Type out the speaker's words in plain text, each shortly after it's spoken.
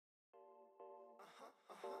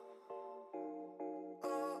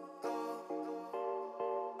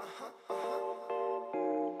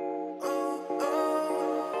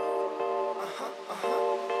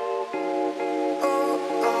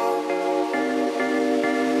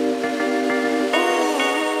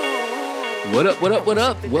What up, what up, what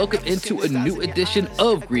up? Welcome into a new edition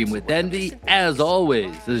of Green with Envy. As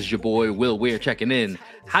always, this is your boy, Will Weir, checking in.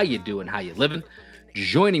 How you doing? How you living?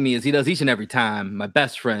 Joining me as he does each and every time, my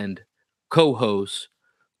best friend, co-host,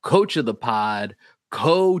 coach of the pod,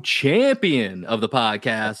 co-champion of the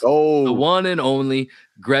podcast, the one and only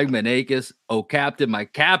Greg Manakis. Oh, captain, my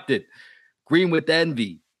captain. Green with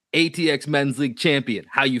Envy, ATX Men's League champion.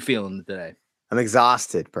 How you feeling today? I'm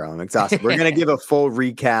exhausted, bro. I'm exhausted. We're going to give a full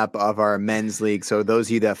recap of our men's league. So those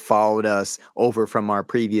of you that followed us over from our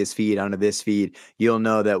previous feed onto this feed, you'll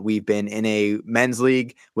know that we've been in a men's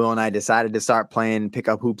league. Will and I decided to start playing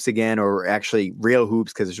pickup hoops again, or actually real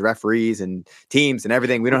hoops, because there's referees and teams and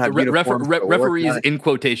everything. We don't have uniforms. Referees in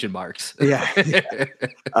quotation marks. Yeah.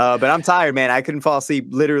 But I'm tired, man. I couldn't fall asleep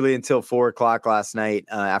literally until 4:00 last night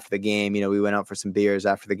after the game. You know, we went out for some beers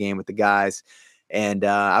after the game with the guys. And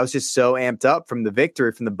I was just so amped up from the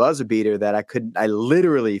victory, from the buzzer beater, that I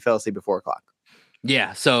literally fell asleep at 4:00.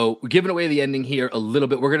 Yeah, so we're giving away the ending here a little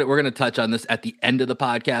bit. We're gonna touch on this at the end of the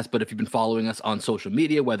podcast. But if you've been following us on social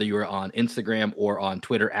media, whether you are on Instagram or on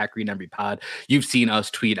Twitter at Green Envy Pod, you've seen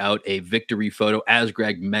us tweet out a victory photo, as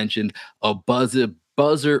Greg mentioned, a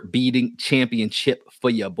buzzer beating championship for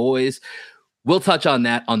your boys. We'll touch on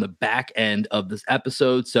that on the back end of this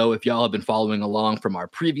episode. So if y'all have been following along from our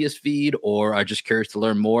previous feed or are just curious to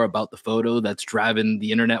learn more about the photo that's driving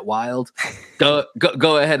the internet wild, go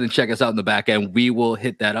ahead and check us out in the back end. We will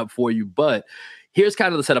hit that up for you. But here's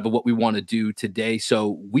kind of the setup of what we want to do today.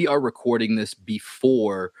 So we are recording this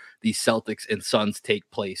before the Celtics and Suns take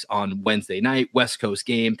place on Wednesday night, West Coast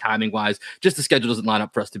game, timing-wise. Just the schedule doesn't line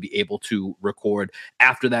up for us to be able to record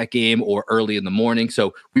after that game or early in the morning.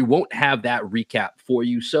 So we won't have that recap for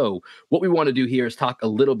you. So what we want to do here is talk a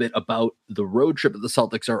little bit about the road trip that the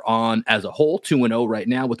Celtics are on as a whole, 2-0 right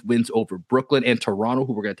now with wins over Brooklyn and Toronto,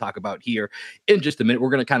 who we're going to talk about here in just a minute.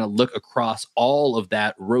 We're going to kind of look across all of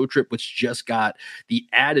that road trip, which just got the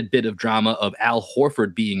added bit of drama of Al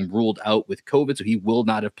Horford being ruled out with COVID, so he will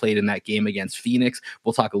not have played in that game against Phoenix.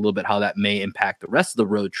 We'll talk a little bit how that may impact the rest of the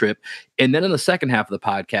road trip. And then in the second half of the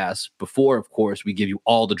podcast, before, of course, we give you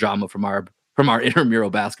all the drama from our intramural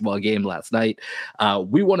basketball game last night,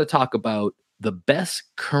 we want to talk about the best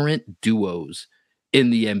current duos in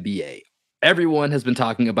the NBA. Everyone has been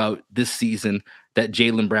talking about this season that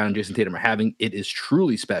Jaylen Brown and Jason Tatum are having. It is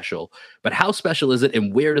truly special. But how special is it,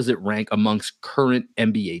 and where does it rank amongst current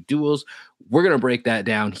NBA duos? We're going to break that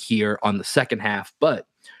down here on the second half. But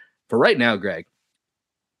for right now, Greg,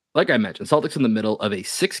 like I mentioned, Celtics in the middle of a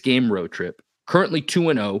 6-game road trip, currently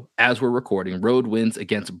 2-0 as we're recording. Road wins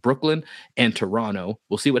against Brooklyn and Toronto.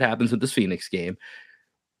 We'll see what happens with this Phoenix game.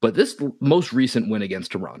 But this most recent win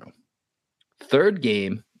against Toronto, third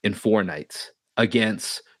game in 4 nights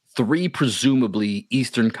against 3 presumably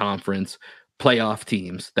Eastern Conference playoff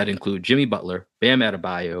teams that include Jimmy Butler, Bam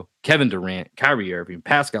Adebayo, Kevin Durant, Kyrie Irving,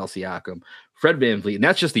 Pascal Siakam, Fred VanVleet, and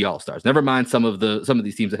that's just the All-Stars. Never mind some of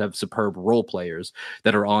these teams that have superb role players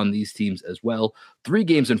that are on these teams as well. 3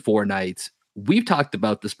 games in 4 nights. We've talked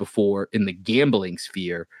about this before in the gambling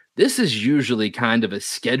sphere. This is usually kind of a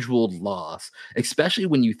scheduled loss, especially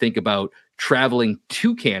when you think about traveling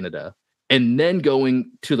to Canada and then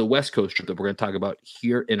going to the West Coast trip that we're going to talk about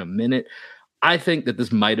here in a minute. I think that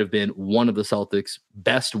this might have been one of the Celtics'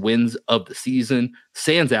 best wins of the season,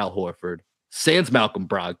 sans Al Horford, sans Malcolm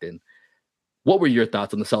Brogdon. What were your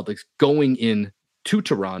thoughts on the Celtics going in to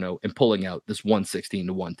Toronto and pulling out this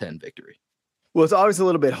 116-110 victory? Well, it's always a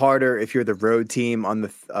little bit harder if you're the road team on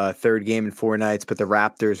the third game in 4 nights, but the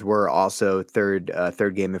Raptors were also third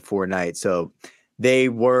game in 4 nights. So they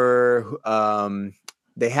were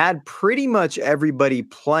they had pretty much everybody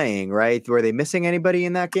playing, right? Were they missing anybody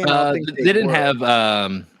in that game? I don't think they didn't have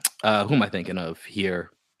who am I thinking of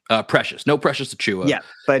here? Precious. No Precious Achua. Yeah,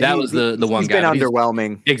 but that was the one guy. He's been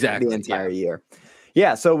underwhelming exactly the entire year.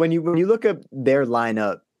 Yeah, so when you look at their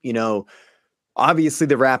lineup, you know, obviously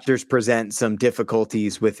the Raptors present some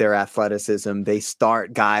difficulties with their athleticism. They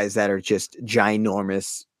start guys that are just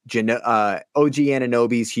ginormous. OG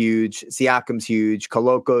Anunoby's huge. Siakam's huge.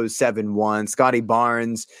 Koloko's 7'1". Scotty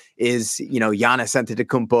Barnes is, Giannis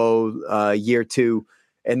Antetokounmpo year 2.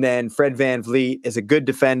 And then Fred VanVleet is a good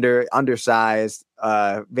defender, undersized.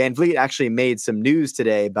 VanVleet actually made some news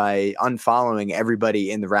today by unfollowing everybody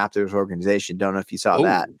in the Raptors organization. Don't know if you saw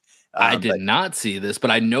that. I did not see this,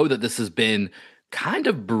 but I know that this has been kind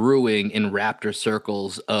of brewing in Raptor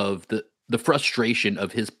circles of the frustration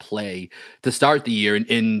of his play to start the year.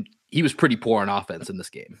 And he was pretty poor on offense in this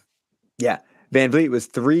game. Yeah. VanVleet was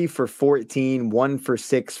 3 for 14, 1 for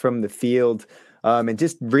 6 from the field. and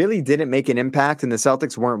just really didn't make an impact, and the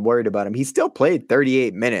Celtics weren't worried about him. He still played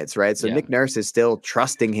 38 minutes, right? So Nick Nurse is still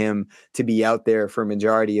trusting him to be out there for a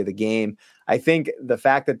majority of the game. I think the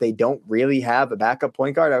fact that they don't really have a backup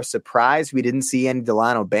point guard, I was surprised we didn't see any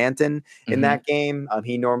Delano Banton in that game.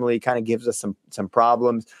 He normally kind of gives us some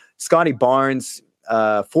problems. Scotty Barnes,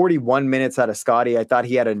 41 minutes out of Scotty. I thought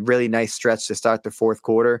he had a really nice stretch to start the fourth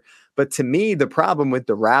quarter. But to me, the problem with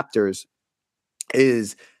the Raptors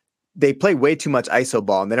is they play way too much iso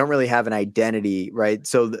ball and they don't really have an identity, right?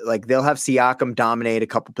 So like they'll have Siakam dominate a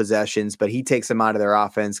couple possessions, but he takes them out of their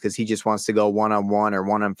offense because he just wants to go 1-on-1 or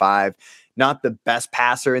 1-on-5. Not the best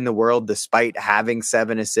passer in the world, despite having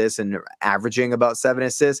 7 assists and averaging about 7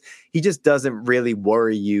 assists. He just doesn't really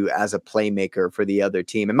worry you as a playmaker for the other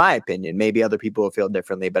team, in my opinion. Maybe other people will feel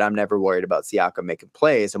differently, but I'm never worried about Siakam making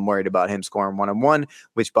plays. I'm worried about him scoring 1-on-1,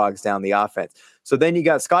 which bogs down the offense. So then you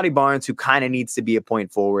got Scotty Barnes, who kind of needs to be a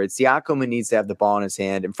point forward. Siakam needs to have the ball in his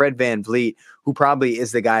hand. And Fred VanVleet, who probably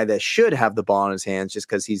is the guy that should have the ball in his hands just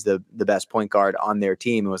because he's the best point guard on their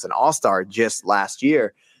team and was an all-star just last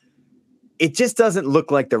year. It just doesn't look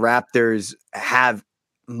like the Raptors have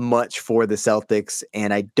much for the Celtics,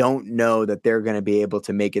 and I don't know that they're going to be able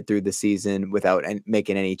to make it through the season without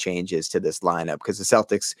making any changes to this lineup, because the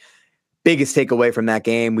Celtics' biggest takeaway from that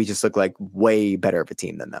game, we just look like way better of a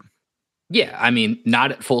team than them. Yeah, I mean,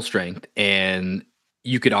 not at full strength, and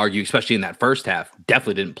you could argue, especially in that first half,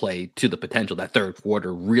 definitely didn't play to the potential. That third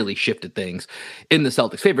quarter really shifted things in the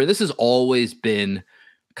Celtics' favor. This has always been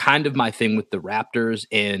kind of my thing with the Raptors.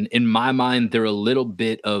 And in my mind, they're a little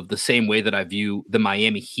bit of the same way that I view the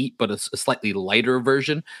Miami Heat, but a slightly lighter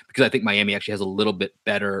version, because I think Miami actually has a little bit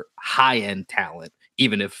better high-end talent,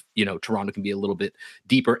 even if, Toronto can be a little bit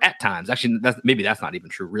deeper at times. Actually, maybe that's not even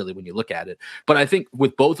true, really, when you look at it. But I think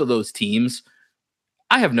with both of those teams,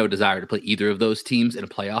 I have no desire to play either of those teams in a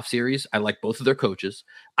playoff series. I like both of their coaches.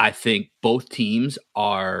 I think both teams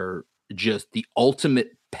are just the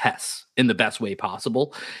ultimate pests in the best way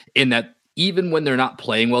possible, in that even when they're not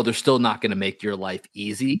playing well, they're still not going to make your life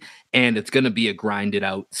easy, and it's going to be a grinded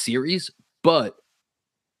out series. But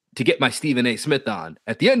to get my Stephen A. Smith on,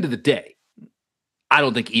 at the end of the day, I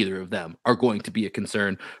don't think either of them are going to be a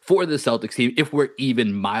concern for the Celtics team. If we're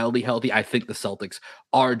even mildly healthy, I think the Celtics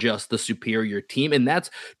are just the superior team. And that's,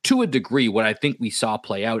 to a degree, what I think we saw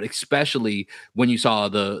play out, especially when you saw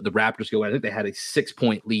the Raptors go. I think they had a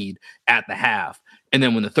 6-point lead at the half. And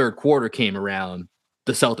then when the third quarter came around,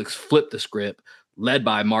 the Celtics flipped the script, led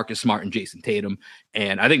by Marcus Smart and Jason Tatum.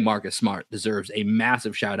 And I think Marcus Smart deserves a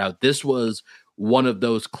massive shout out. This was one of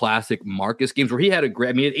those classic Marcus games where he had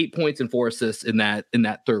he had 8 points and 4 assists in that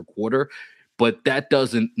third quarter, but that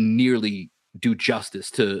doesn't nearly do justice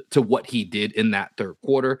to what he did in that third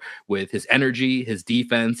quarter with his energy, his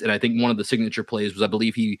defense. And I think one of the signature plays was, I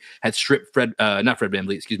believe he had stripped not Fred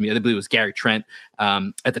VanVleet, excuse me. I believe it was Gary Trent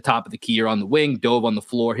at the top of the key or on the wing, dove on the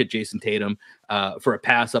floor, hit Jason Tatum for a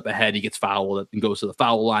pass up ahead. He gets fouled and goes to the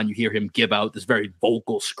foul line. You hear him give out this very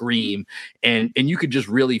vocal scream. And you could just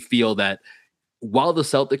really feel that while the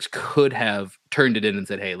Celtics could have turned it in and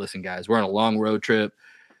said, hey, listen, guys, we're on a long road trip.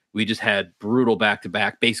 We just had brutal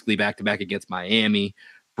basically back-to-back against Miami.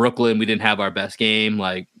 Brooklyn, we didn't have our best game.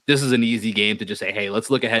 Like, this is an easy game to just say, hey, let's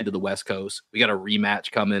look ahead to the West Coast. We got a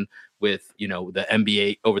rematch coming with, the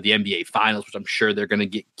NBA over the NBA Finals, which I'm sure they're going to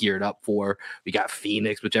get geared up for. We got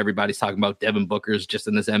Phoenix, which everybody's talking about. Devin Booker's just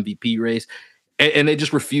in this MVP race. And they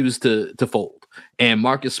just refused to fold. And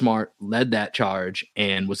Marcus Smart led that charge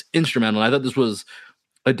and was instrumental. I thought this was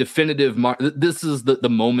a definitive this is the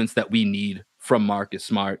moments that we need from Marcus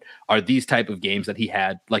Smart, are these type of games that he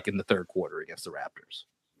had, like in the third quarter against the Raptors.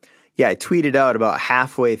 Yeah, I tweeted out about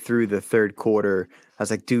halfway through the third quarter. I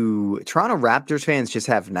was like, do Toronto Raptors fans just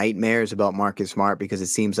have nightmares about Marcus Smart, because it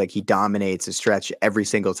seems like he dominates a stretch every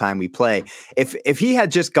single time we play. If he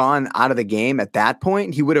had just gone out of the game at that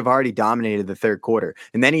point, he would have already dominated the third quarter.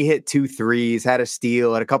 And then he hit 2 threes, had a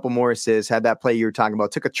steal, had a couple more assists, had that play you were talking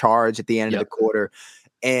about, took a charge at the end of the quarter.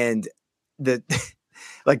 And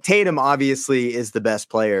like Tatum obviously is the best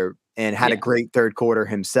player and had a great third quarter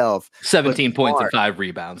himself. 17 points and 5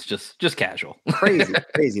 rebounds, just casual.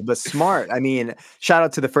 Crazy. But Smart, I mean, shout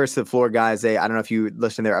out to the First to the Floor guys. I don't know if you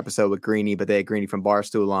listened to their episode with Greeny, but they had Greeny from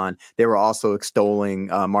Barstool on. They were also extolling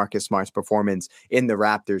Marcus Smart's performance in the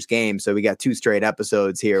Raptors game. So we got 2 straight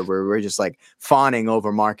episodes here where we're just like fawning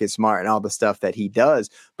over Marcus Smart and all the stuff that he does.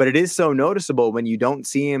 But it is so noticeable when you don't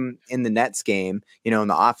see him in the Nets game, and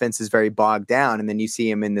the offense is very bogged down. And then you see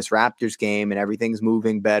him in this Raptors game and everything's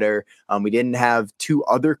moving better. We didn't have 2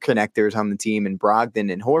 other connectors on the team in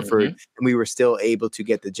Brogdon and Horford, and we were still able to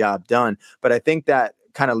get the job done. But I think that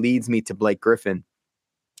kind of leads me to Blake Griffin,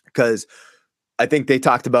 because I think they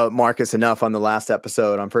talked about Marcus enough on the last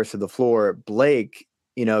episode on First to the Floor. Blake,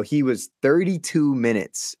 he was 32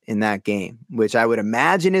 minutes in that game, which I would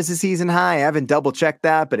imagine is a season high. I haven't double checked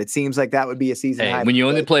that, but it seems like that would be a season high. When you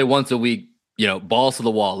only play once a week, balls to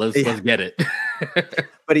the wall. Let's get it.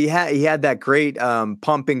 But he had that great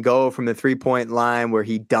pump and go from the 3-point line where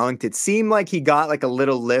he dunked. It seemed like he got like a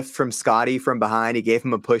little lift from Scotty from behind. He gave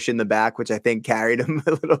him a push in the back, which I think carried him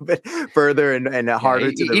a little bit further and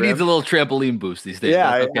harder to the rim. He needs a little trampoline boost these days.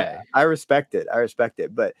 Yeah, okay. I respect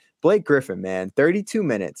it. But Blake Griffin, man, 32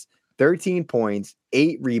 minutes, 13 points,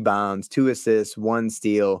 8 rebounds, 2 assists, 1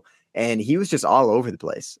 steal. And he was just all over the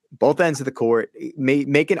place, both ends of the court,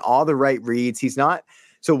 making all the right reads. He's not.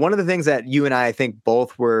 So one of the things that you and I think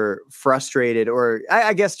both were frustrated, or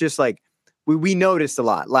I guess just like we noticed a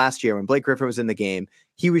lot last year when Blake Griffin was in the game,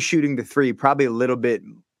 he was shooting the three probably a little bit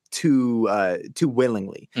too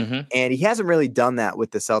willingly. Mm-hmm. And he hasn't really done that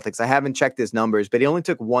with the Celtics. I haven't checked his numbers, but he only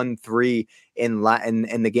took 1 3 in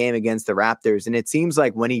the game against the Raptors. And it seems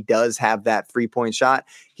like when he does have that 3-point shot,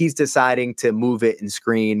 he's deciding to move it and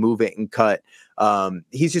screen, move it and cut.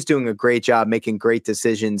 He's just doing a great job making great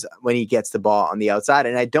decisions when he gets the ball on the outside.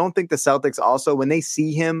 And I don't think the Celtics also, when they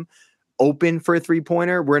see him open for a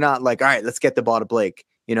 3-pointer, we're not like, all right, let's get the ball to Blake.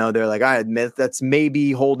 They're like, all right, let's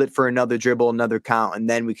maybe hold it for another dribble, another count, and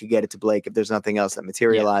then we could get it to Blake if there's nothing else that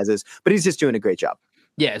materializes. Yeah. But he's just doing a great job.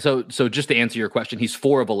 Yeah, so just to answer your question, he's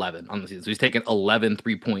 4 of 11 on the season. So he's taken 11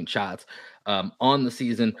 3-point shots on the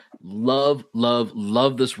season. Love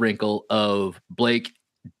this wrinkle of Blake.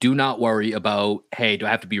 Do not worry about, hey, do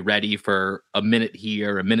I have to be ready for a minute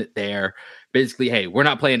here, a minute there? Basically, hey, we're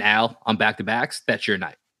not playing Al on back-to-backs. That's your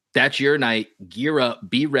night. That's your night. Gear up,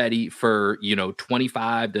 be ready for,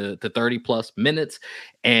 25 to 30 plus minutes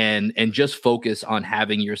and just focus on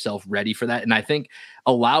having yourself ready for that. And I think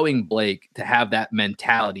allowing Blake to have that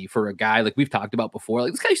mentality for a guy like we've talked about before,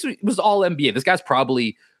 like this guy was all NBA. This guy's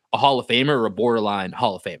probably a Hall of Famer or a borderline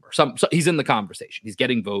Hall of Famer. So he's in the conversation. He's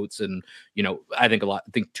getting votes. And, I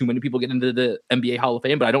think too many people get into the NBA Hall of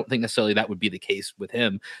Fame, but I don't think necessarily that would be the case with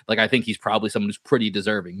him. Like, I think he's probably someone who's pretty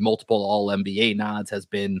deserving. Multiple all NBA nods, has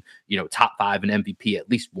been, top 5 in MVP at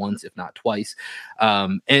least once, if not twice.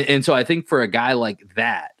 And so I think for a guy like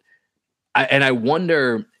that, I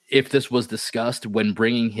wonder if this was discussed when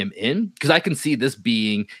bringing him in, because I can see this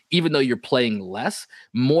being, even though you're playing less,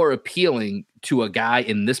 more appealing to a guy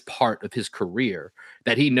in this part of his career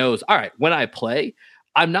that he knows, all right, when I play,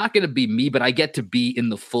 I'm not going to be me, but I get to be in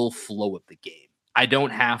the full flow of the game. I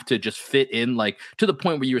don't have to just fit in, like, to the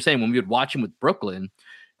point where you were saying when we would watch him with Brooklyn,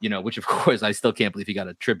 which of course I still can't believe he got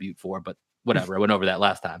a tribute for, but whatever, I went over that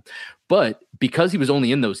last time. But because he was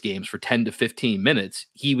only in those games for 10 to 15 minutes,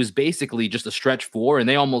 he was basically just a stretch 4. And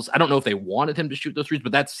they almost, I don't know if they wanted him to shoot those threes,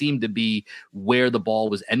 but that seemed to be where the ball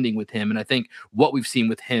was ending with him. And I think what we've seen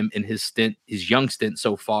with him in his young stint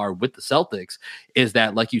so far with the Celtics is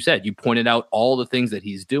that, like you said, you pointed out all the things that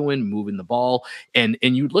he's doing, moving the ball. And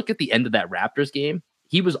you look at the end of that Raptors game,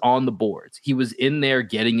 he was on the boards. He was in there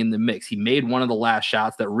getting in the mix. He made one of the last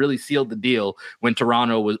shots that really sealed the deal when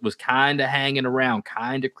Toronto was kind of hanging around,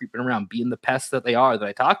 kind of creeping around, being the pests that they are that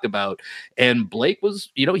I talked about. And Blake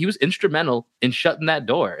was, he was instrumental in shutting that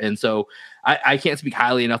door. And so I can't speak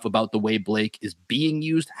highly enough about the way Blake is being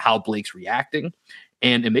used, how Blake's reacting.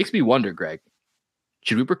 And it makes me wonder, Greg,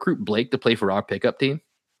 should we recruit Blake to play for our pickup team?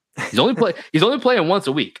 He's only playing once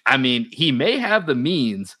a week. I mean, he may have the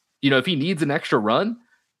means, if he needs an extra run,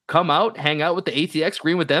 come out, hang out with the ATX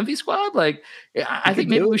Green with the Envy squad. Like, I think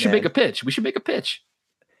maybe we should make a pitch. We should make a pitch.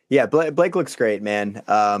 Yeah, Blake looks great, man.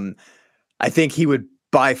 I think he would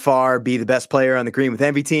by far be the best player on the Green with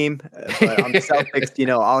Envy team. But on the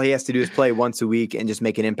Celtics, all he has to do is play once a week and just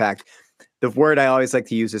make an impact. The word I always like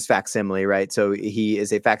to use is facsimile, right? So he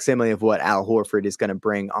is a facsimile of what Al Horford is going to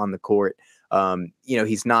bring on the court.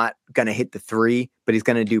 He's not going to hit the 3, but he's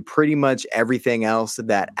going to do pretty much everything else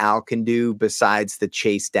that Al can do besides the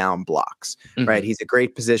chase down blocks, right? He's a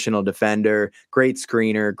great positional defender, great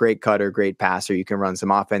screener, great cutter, great passer. You can run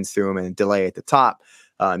some offense through him and delay at the top.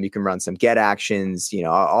 You can run some get actions,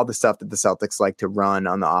 all the stuff that the Celtics like to run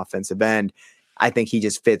on the offensive end. I think he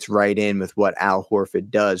just fits right in with what Al Horford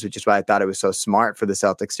does, which is why I thought it was so smart for the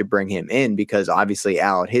Celtics to bring him in, because obviously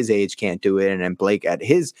Al at his age can't do it, and then Blake at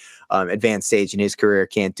his advanced stage in his career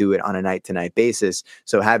can't do it on a night-to-night basis.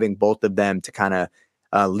 So having both of them to kind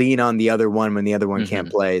of lean on the other one when the other one can't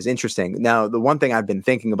play is interesting. Now, the one thing I've been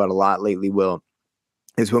thinking about a lot lately, Will,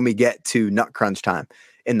 is when we get to nut crunch time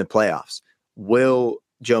in the playoffs, will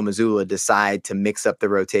Joe Mazzulla decide to mix up the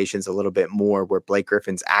rotations a little bit more where Blake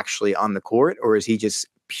Griffin's actually on the court, or is he just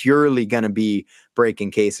purely going to be break in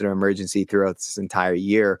case of an emergency throughout this entire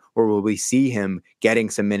year? Or will we see him getting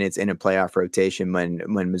some minutes in a playoff rotation when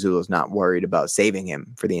Mazzulla's not worried about saving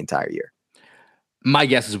him for the entire year? My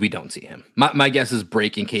guess is we don't see him. My guess is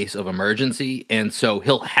break in case of emergency. And so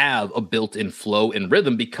he'll have a built-in flow and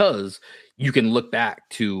rhythm because you can look back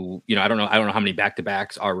to, I don't know how many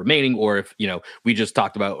back-to-backs are remaining, or if, we just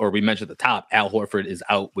talked about, or we mentioned at the top, Al Horford is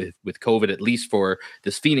out with COVID, at least for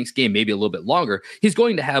this Phoenix game, maybe a little bit longer. He's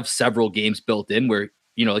going to have several games built in where,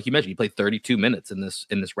 like you mentioned, he played 32 minutes in this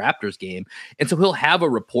Raptors game. And so he'll have a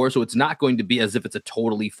rapport. So it's not going to be as if it's a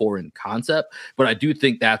totally foreign concept, but I do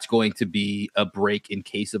think that's going to be a break in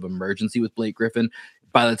case of emergency with Blake Griffin.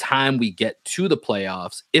 By the time we get to the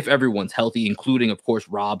playoffs, if everyone's healthy, including, of course,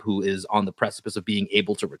 Rob, who is on the precipice of being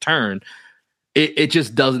able to return, it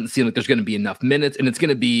just doesn't seem like there's going to be enough minutes. And it's going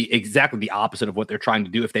to be exactly the opposite of what they're trying to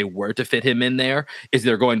do. If they were to fit him in there, is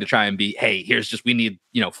they're going to try and be, hey, we need,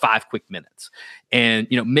 5 quick minutes. And,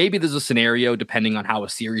 maybe there's a scenario, depending on how a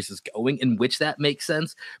series is going, in which that makes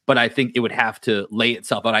sense. But I think it would have to lay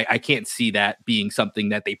itself out. I can't see that being something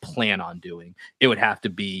that they plan on doing. It would have to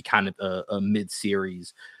be kind of a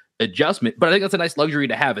mid-series adjustment, but I think that's a nice luxury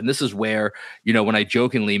to have. And this is where, when I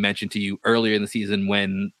jokingly mentioned to you earlier in the season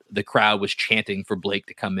when the crowd was chanting for Blake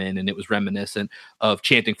to come in, and it was reminiscent of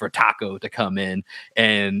chanting for Taco to come in,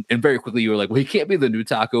 and very quickly you were like, well, he can't be the new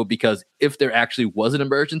Taco, because if there actually was an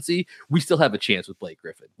emergency, we still have a chance with Blake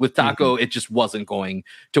Griffin. With Taco, it just wasn't going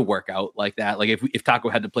to work out like that. Like if Taco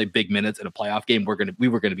had to play big minutes in a playoff game, we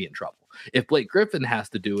were gonna be in trouble. If Blake Griffin has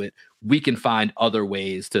to do it, we can find other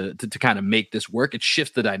ways to kind of make this work. It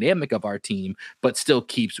shifts the dynamic of our team, but still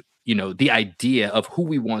keeps, the idea of who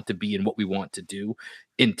we want to be and what we want to do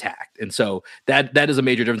intact. And so that is a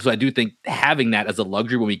major difference. So I do think having that as a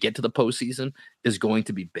luxury when we get to the postseason is going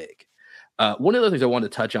to be big. One of the things I want to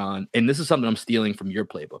touch on, and this is something I'm stealing from your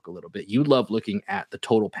playbook a little bit, you love looking at the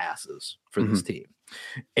total passes for this team.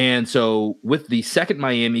 And so with the second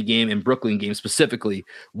Miami game and Brooklyn game specifically,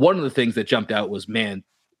 one of the things that jumped out was, man,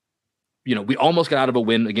 we almost got out of a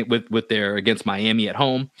win against Miami at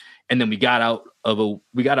home, and then we got out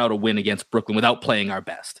a win against Brooklyn without playing our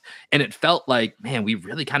best. And it felt like, man, we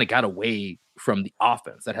really kind of got away from the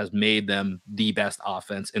offense that has made them the best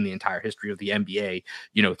offense in the entire history of the NBA,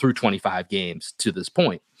 through 25 games to this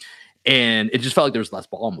point. And it just felt like there was less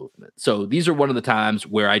ball movement. So these are one of the times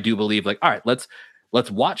where I do believe, like, all right, let's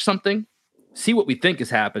watch something, see what we think is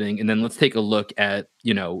happening, and then let's take a look at,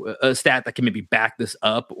 a stat that can maybe back this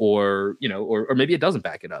up, or maybe it doesn't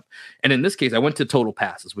back it up. And in this case, I went to total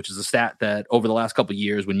passes, which is a stat that over the last couple of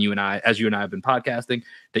years, as you and I have been podcasting,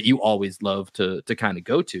 that you always love to kind of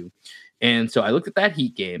go to. And so I looked at that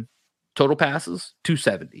Heat game, total passes,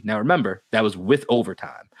 270. Now remember, that was with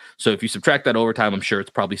overtime. So if you subtract that overtime, I'm sure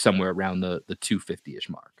it's probably somewhere around the 250-ish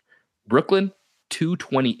mark. Brooklyn,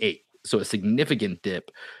 228. So a significant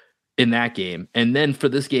dip in that game. And then for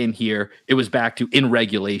this game here, it was back to, in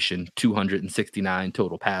regulation, 269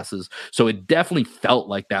 total passes. So it definitely felt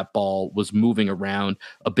like that ball was moving around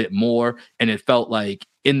a bit more. And it felt like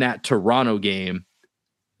in that Toronto game,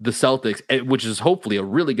 the Celtics, which is hopefully a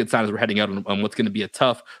really good sign as we're heading out on what's going to be a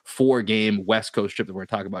tough 4-game West Coast trip that we're going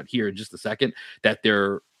to talk about here in just a second, that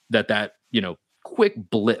quick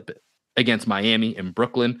blip against Miami and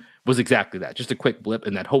Brooklyn was exactly that, just a quick blip,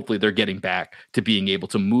 and that hopefully they're getting back to being able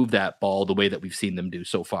to move that ball the way that we've seen them do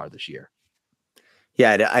so far this year.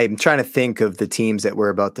 Yeah, I'm trying to think of the teams that we're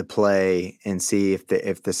about to play and see if the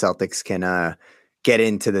Celtics can get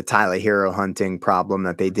into the Tyler Hero hunting problem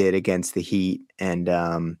that they did against the Heat. And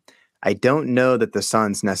I don't know that the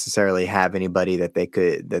Suns necessarily have anybody that they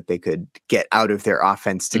could get out of their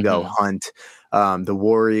offense to go hunt. The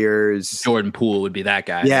Warriors, Jordan Poole would be that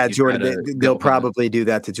guy. Yeah, Jordan. They'll probably do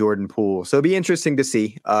that to Jordan Poole. So it'll be interesting to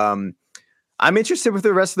see. I'm interested with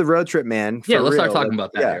the rest of the road trip, man. Yeah, let's start talking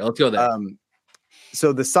about that. Yeah. Here. Let's go there.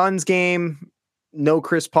 So the Suns game, no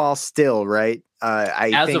Chris Paul still, right?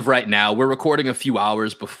 As of right now, we're recording a few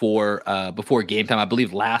hours before game time. I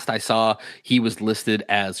believe last I saw he was listed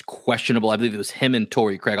as questionable. I believe it was him and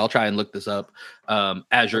Torrey Craig. I'll try and look this up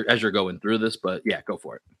as you're going through this, but yeah, go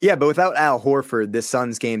for it. Yeah, but without Al Horford, this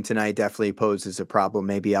Suns game tonight definitely poses a problem.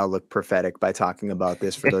 Maybe I'll look prophetic by talking about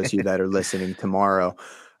this for those of you that are listening tomorrow.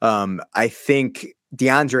 I think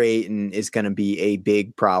DeAndre Ayton is going to be a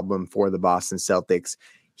big problem for the Boston Celtics.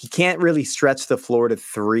 He can't really stretch the floor to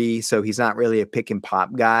 3, so he's not really a pick and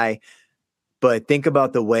pop guy. But think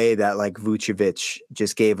about the way that like Vucevic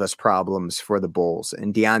just gave us problems for the Bulls.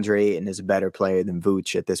 And DeAndre Ayton is a better player than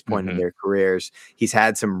Vuce at this point in their careers. He's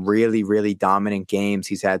had some really, really dominant games.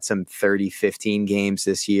 He's had some 30-15 games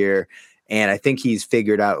this year. And I think he's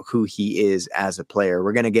figured out who he is as a player.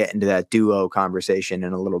 We're going to get into that duo conversation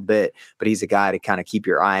in a little bit, but he's a guy to kind of keep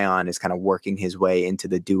your eye on, is kind of working his way into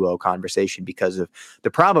the duo conversation because of the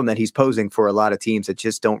problem that he's posing for a lot of teams that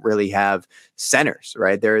just don't really have centers,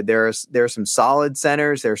 right? There are some solid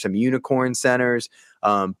centers. There are some unicorn centers.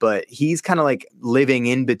 But he's kind of like living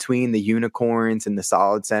in between the unicorns and the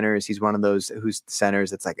solid centers. He's one of those who's centers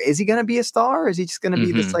that's like, is he going to be a star? Or is he just going to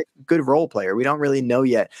be this like good role player? We don't really know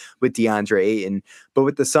yet with DeAndre Ayton. But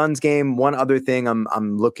with the Suns game, one other thing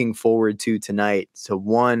I'm looking forward to tonight. So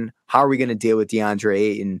one, how are we going to deal with DeAndre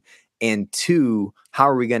Ayton? And two, how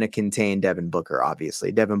are we going to contain Devin Booker?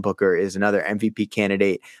 Obviously, Devin Booker is another MVP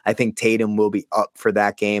candidate. I think Tatum will be up for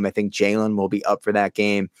that game. I think Jalen will be up for that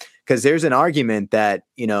game. Because there's an argument that,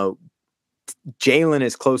 Jalen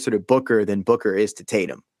is closer to Booker than Booker is to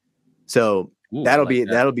Tatum. So that'll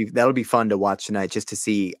be fun to watch tonight, just to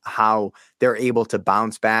see how they're able to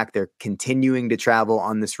bounce back. They're continuing to travel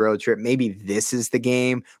on this road trip. Maybe this is the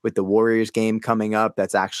game with the Warriors game coming up.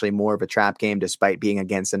 That's actually more of a trap game, despite being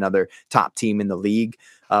against another top team in the league.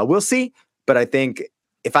 We'll see. But I think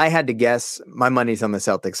if I had to guess, my money's on the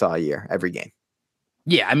Celtics all year, every game.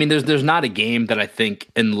 Yeah, I mean, there's not a game that I think,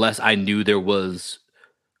 unless I knew there was,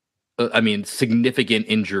 significant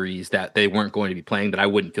injuries that they weren't going to be playing, that I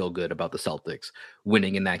wouldn't feel good about the Celtics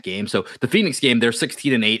winning in that game. So the Phoenix game, they're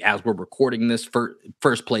 16-8 as we're recording this, for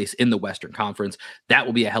first place in the Western Conference. That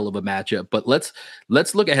will be a hell of a matchup. But let's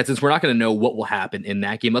look ahead, since we're not going to know what will happen in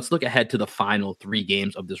that game. Let's look ahead to the final 3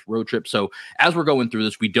 games of this road trip. So as we're going through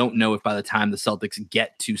this, we don't know if by the time the Celtics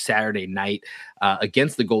get to Saturday night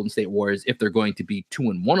against the Golden State Warriors, if they're going to be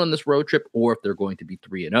 2-1 on this road trip or if they're going to be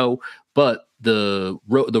 3-0. But the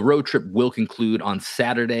road trip will conclude on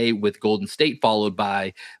Saturday with Golden State, followed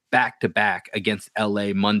by back-to-back against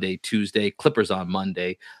LA Monday, Tuesday, Clippers on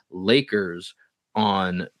Monday, Lakers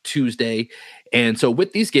on Tuesday. And so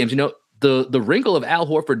with these games, the wrinkle of Al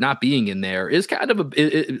Horford not being in there is kind of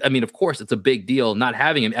of course, it's a big deal not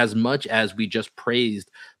having him, as much as we just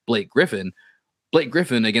praised Blake Griffin. Blake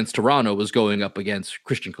Griffin against Toronto was going up against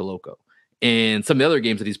Christian Koloko. And some of the other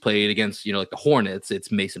games that he's played against, like the Hornets,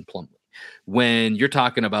 it's Mason Plumlee. When you're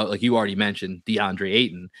talking about, like you already mentioned, DeAndre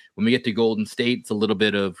Ayton, when we get to Golden State, it's a little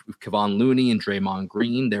bit of Kevon Looney and Draymond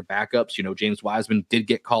Green, their backups. James Wiseman did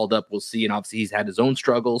get called up. We'll see. And obviously he's had his own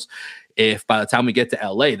struggles. If by the time we get to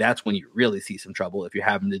LA, that's when you really see some trouble. If you're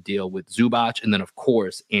having to deal with Zubac and then, of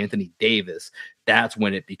course, Anthony Davis, that's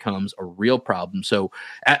when it becomes a real problem. So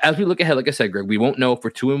as we look ahead, like I said, Greg, we won't know if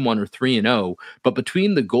we're 2-1 or 3-0, but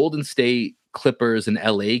between the Golden State Clippers and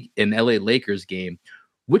LA Lakers game,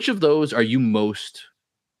 which of those are you most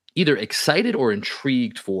either excited or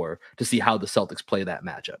intrigued for to see how the Celtics play that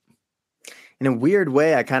matchup? In a weird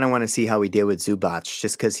way, I kind of want to see how we deal with Zubac,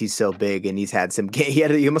 just because he's so big and he's had some he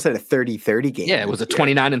almost had a 30-30 game. Yeah, it was a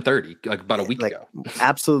 29-30 like about a week ago.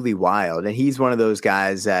 Absolutely wild. And he's one of those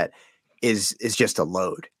guys that is just a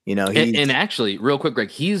load. And actually, real quick,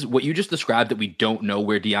 Greg, he's what you just described, that we don't know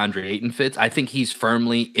where DeAndre Ayton fits. I think he's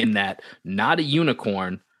firmly in that, not a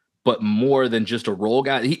unicorn, but more than just a role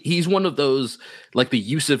guy. He's one of those, like the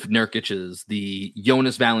Yusuf Nurkic's, the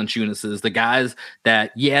Jonas Valanciunas', the guys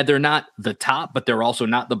that, they're not the top, but they're also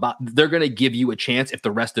not the bottom. They're going to give you a chance if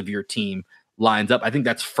the rest of your team lines up. I think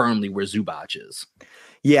that's firmly where Zubac is.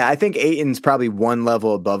 Yeah, I think Ayton's probably one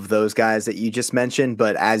level above those guys that you just mentioned.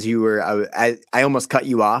 But as you were, I almost cut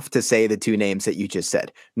you off to say the 2 names that you just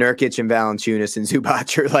said. Nurkic and Valanciunas and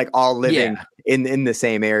Zubac are like all living in the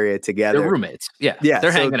same area together. They're roommates. Yeah,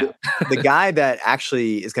 they're hanging out. The guy that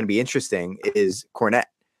actually is going to be interesting is Kornet.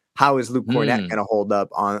 How is Luke Kornet going to hold up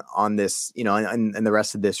on this, and the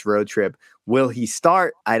rest of this road trip? Will he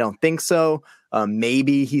start? I don't think so.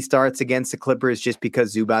 Maybe he starts against the Clippers just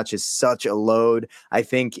because Zubac is such a load. I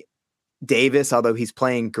think Davis, although he's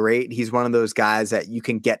playing great, he's one of those guys that you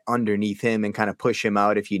can get underneath him and kind of push him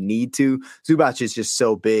out if you need to. Zubac is just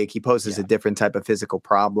so big. He poses a different type of physical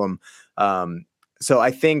problem. So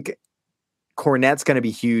I think Kornet's going to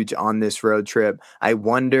be huge on this road trip. I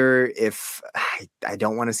wonder if I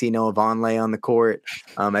don't want to see Noah Vonleh on the court.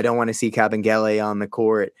 I don't want to see Kabengele on the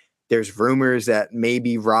court. There's rumors that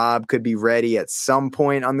maybe Rob could be ready at some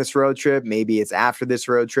point on this road trip. Maybe it's after this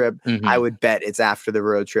road trip. I would bet it's after the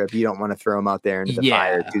road trip. You don't want to throw him out there into the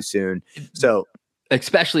fire too soon. So,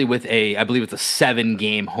 especially with I believe it's a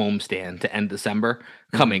 7-game homestand to end December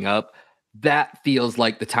coming up. That feels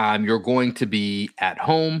like the time you're going to be at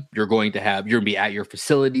home. You're going to be at your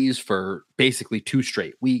facilities for basically 2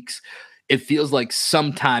 straight weeks. it feels like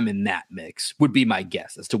sometime in that mix would be my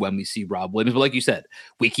guess as to when we see Rob Williams. But like you said,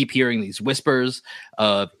 we keep hearing these whispers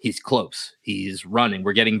of he's close, he's running,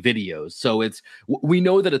 we're getting videos. So we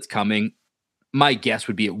know that it's coming. My guess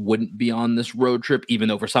would be it wouldn't be on this road trip, even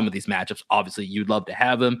though for some of these matchups, obviously you'd love to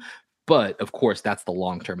have him. But of course, that's the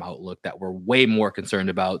long-term outlook that we're way more concerned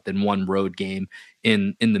about than one road game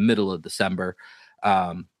in the middle of December.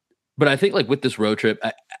 But I think like with this road trip,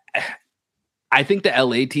 I think the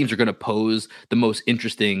LA teams are going to pose the most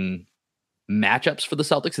interesting matchups for the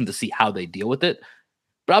Celtics and to see how they deal with it.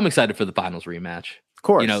 But I'm excited for the finals rematch. Of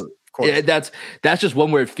course. You know, that's just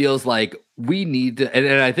one where it feels like we need to,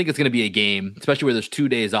 and I think it's going to be a game, especially where there's 2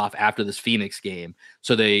 days off after this Phoenix game.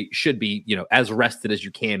 So they should be, as rested as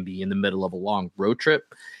you can be in the middle of a long road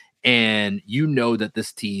trip. And you know that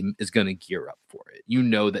this team is going to gear up for it. You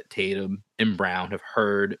know that Tatum and Brown have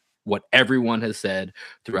heard what everyone has said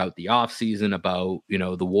throughout the offseason about,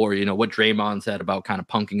 the war, what Draymond said about kind of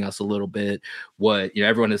punking us a little bit, what,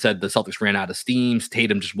 everyone has said the Celtics ran out of steam.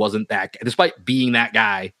 Tatum just wasn't that, despite being that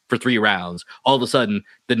guy for 3 rounds, all of a sudden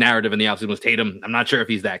the narrative in the offseason was Tatum. I'm not sure if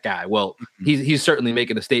he's that guy. Well, he's certainly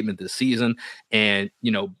making a statement this season. And,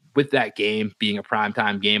 with that game being a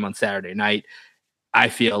primetime game on Saturday night, I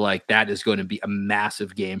feel like that is going to be a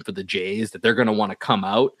massive game for the Jays, that they're going to want to come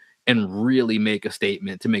out and really make a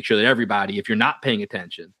statement to make sure that everybody, if you're not paying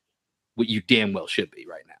attention, what you damn well should be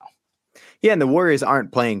right now. Yeah, and the Warriors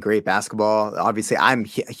aren't playing great basketball. Obviously, I'm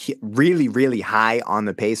really, really high on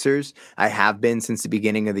the Pacers. I have been since the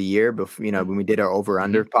beginning of the year. Before, when we did our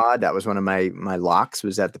over/under pod, that was one of my locks,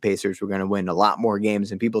 was that the Pacers were going to win a lot more games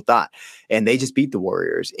than people thought, and they just beat the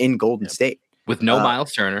Warriors in Golden State. With no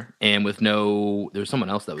Miles Turner and with there's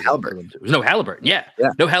someone else that was Halliburton. There was no Halliburton. Yeah.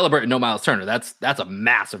 No Halliburton, no Miles Turner. That's a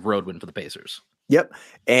massive road win for the Pacers. Yep.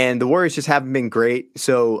 And the Warriors just haven't been great.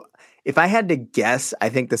 So if I had to guess, I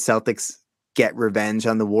think the Celtics get revenge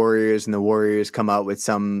on the Warriors, and the Warriors come out with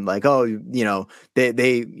some like, they were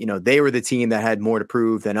the team that had more to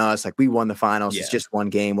prove than us. Like, we won the finals. Yeah. It's just one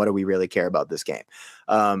game. What do we really care about this game?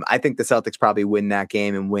 I think the Celtics probably win that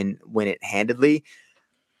game and win it handedly.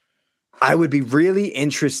 I would be really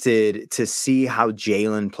interested to see how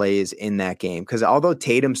Jalen plays in that game, because although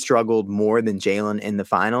Tatum struggled more than Jalen in the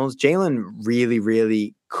finals, Jalen really,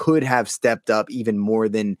 really could have stepped up even more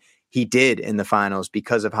than he did in the finals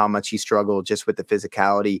because of how much he struggled just with the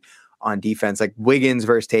physicality on defense. Like Wiggins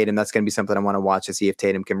versus Tatum, that's going to be something I want to watch to see if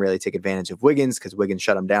Tatum can really take advantage of Wiggins, because Wiggins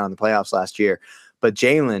shut him down in the playoffs last year. But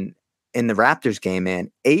Jalen in the Raptors game,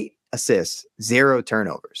 man, 8 assists, 0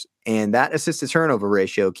 turnovers. And that assist to turnover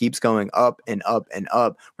ratio keeps going up and up and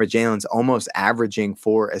up, where Jalen's almost averaging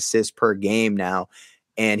 4 assists per game now.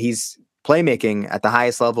 And he's playmaking at the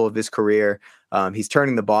highest level of his career. He's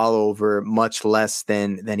turning the ball over much less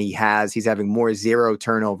than he has. He's having more 0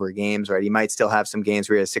 turnover games, right? He might still have some games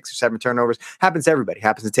where he has 6 or 7 turnovers. Happens to everybody.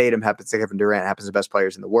 Happens to Tatum, happens to Kevin Durant, happens to the best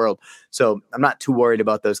players in the world. So I'm not too worried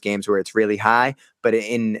about those games where it's really high. But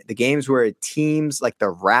in the games where teams like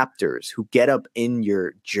the Raptors, who get up in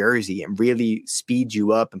your jersey and really speed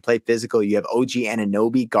you up and play physical, you have OG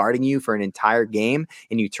Anunoby guarding you for an entire game,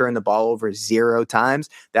 and you turn the ball over 0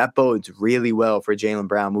 times, that bodes really well for Jaylen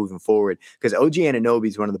Brown moving forward, because OG Anunoby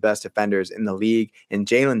is one of the best defenders in the league, and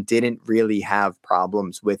Jalen didn't really have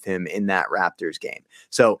problems with him in that Raptors game.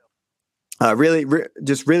 So really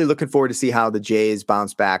looking forward to see how the Jays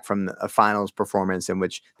bounce back from a finals performance in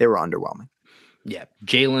which they were underwhelming. Yeah,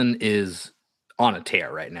 Jalen is on a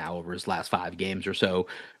tear right now over his last 5 games or so.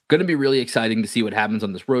 Going to be really exciting to see what happens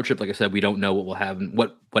on this road trip. Like I said, we don't know what will happen,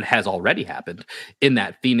 what has already happened in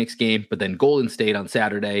that Phoenix game, but then Golden State on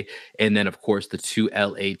Saturday, and then of course the 2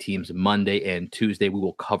 LA teams Monday and Tuesday. We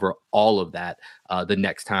will cover all of that the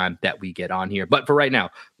next time that we get on here. But for right now,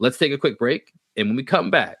 let's take a quick break, and when we come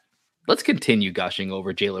back, let's continue gushing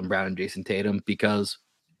over Jaylen Brown and Jason Tatum, because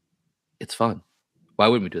it's fun. Why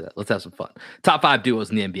wouldn't we do that? Let's have some fun. Top 5 duos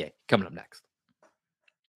in the NBA coming up next.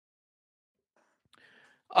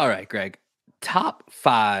 All right, Greg. Top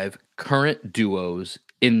 5 current duos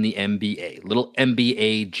in the NBA. Little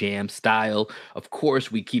NBA jam style. Of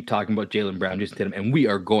course, we keep talking about Jaylen Brown, Jason Tatum, and we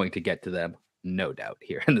are going to get to them, no doubt,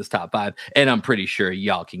 here in this top 5. And I'm pretty sure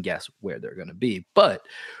y'all can guess where they're going to be. But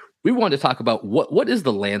we want to talk about what is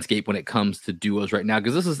the landscape when it comes to duos right now?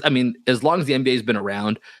 Because this is, as long as the NBA has been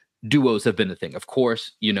around, duos have been a thing. Of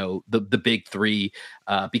course, the big 3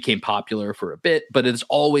 became popular for a bit, but it's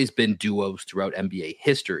always been duos throughout NBA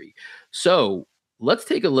history. So let's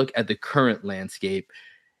take a look at the current landscape,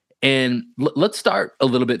 and let's start a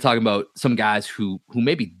little bit talking about some guys who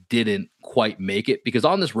maybe didn't quite make it, because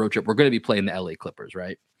on this road trip, we're going to be playing the LA Clippers,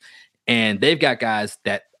 right? And they've got guys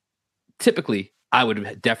that typically I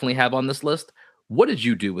would definitely have on this list. What did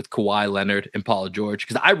you do with Kawhi Leonard and Paul George?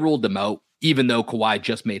 Because I ruled them out, even though Kawhi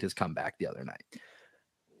just made his comeback the other night.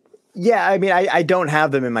 Yeah, I mean, I don't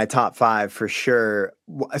have them in my top 5 for sure.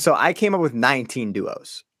 So I came up with 19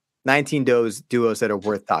 duos. 19 duos that are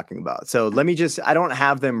worth talking about. So I don't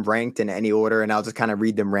have them ranked in any order, and I'll just kind of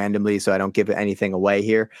read them randomly so I don't give anything away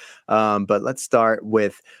here. But let's start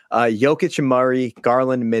with Jokic and Murray,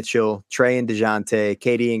 Garland and Mitchell, Trey and DeJounte,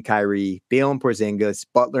 KD and Kyrie, Beal and Porzingis,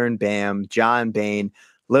 Butler and Bam, Ja and Bane,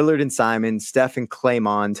 Lillard and Simon, Steph and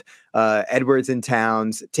Claymont, Edwards and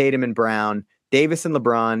Towns, Tatum and Brown, Davis and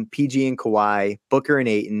LeBron, PG and Kawhi, Booker and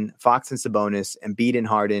Ayton, Fox and Sabonis, Embiid and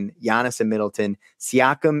Harden, Giannis and Middleton,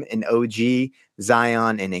 Siakam and OG,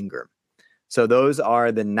 Zion and Ingram. So those are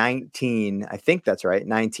the 19, I think that's right,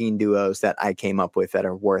 19 duos that I came up with that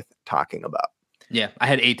are worth talking about. Yeah, I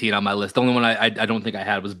had 18 on my list. The only one I don't think I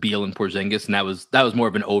had was Beal and Porzingis, and that was more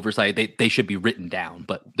of an oversight. They should be written down,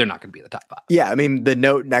 but they're not going to be in the top 5. Yeah, I mean, the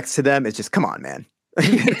note next to them is just, come on, man.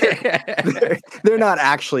 they're not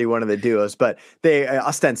actually one of the duos, but they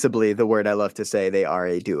ostensibly, the word I love to say, they are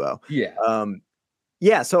a duo. Yeah.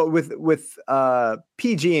 Yeah. So with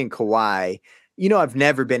PG and Kawhi, I've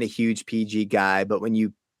never been a huge PG guy, but when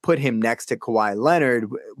you put him next to Kawhi Leonard,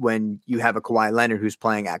 when you have a Kawhi Leonard who's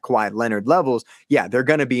playing at Kawhi Leonard levels, yeah, they're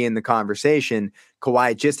going to be in the conversation.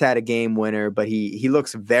 Kawhi just had a game winner, but he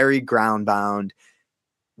looks very ground bound.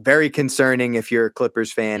 Very concerning if you're a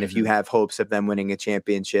Clippers fan, mm-hmm. if you have hopes of them winning a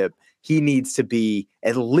championship. He needs to be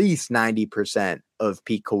at least 90% of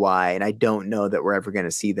peak Kawhi, and I don't know that we're ever going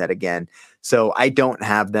to see that again. So I don't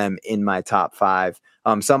have them in my top 5.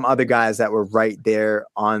 Some other guys that were right there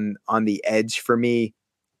on the edge for me,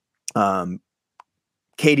 KD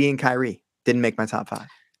and Kyrie didn't make my top 5.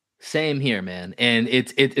 Same here, man. And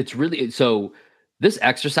it's really so. This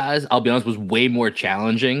exercise, I'll be honest, was way more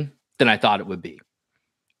challenging than I thought it would be.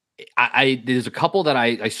 There's a couple that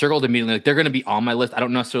I circled immediately. Like they're going to be on my list. I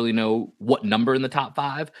don't necessarily know what number in the top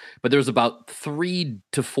 5, but there's about 3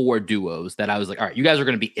 to 4 duos that I was like, all right, you guys are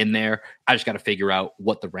going to be in there. I just got to figure out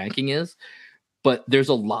what the ranking is. But there's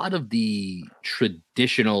a lot of the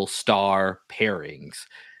traditional star pairings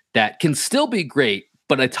that can still be great,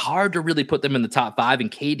 but it's hard to really put them in the top 5.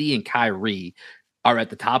 And KD and Kyrie are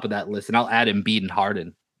at the top of that list. And I'll add Embiid and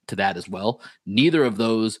Harden to that as well. Neither of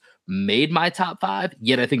those made my top 5,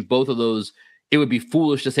 yet I think both of those, it would be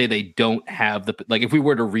foolish to say they don't have like if we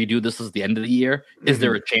were to redo this at the end of the year, mm-hmm. is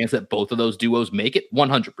there a chance that both of those duos make it?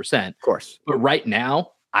 100%. Of course. But right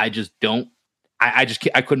now, I just don't, I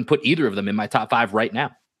couldn't put either of them in my top 5 right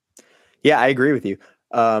now. Yeah, I agree with you.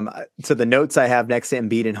 So the notes I have next to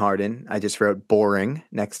Embiid and Harden, I just wrote boring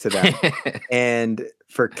next to them. And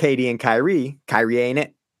for KD and Kyrie ain't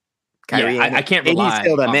it. Kyrie, yeah, I can't rely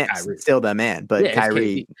still on man, Kyrie. Still the man, but yeah,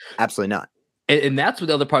 Kyrie, absolutely not. And that's what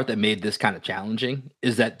the other part that made this kind of challenging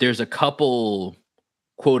is that there's a couple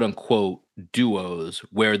quote unquote duos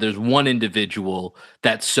where there's one individual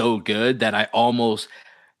that's so good that I almost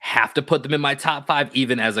have to put them in my top 5,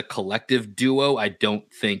 even as a collective duo. I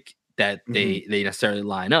don't think that they necessarily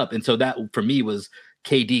line up. And so that for me was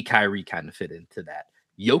KD, Kyrie kind of fit into that.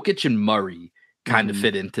 Jokic and Murray kind of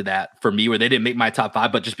fit into that for me, where they didn't make my top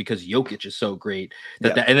 5, but just because Jokic is so great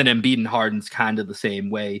and then Embiid and Harden's kind of the same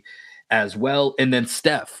way as well. And then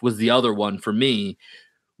Steph was the other one for me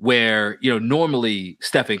where, normally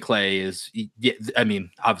Steph and Clay is, I mean,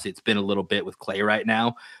 obviously it's been a little bit with Clay right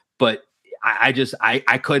now, but I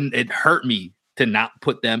couldn't, it hurt me to not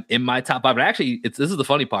put them in my top 5. But actually this is the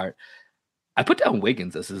funny part. I put down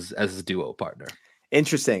Wiggins as his duo partner.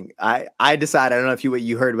 Interesting. I decided, I don't know if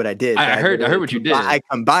you heard what I did. I heard what you did. I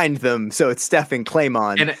combined them, so it's Steph and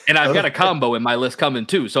Claymon. And I've got a combo in my list coming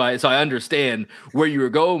too. So I understand where you were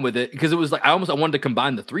going with it, because it was like I wanted to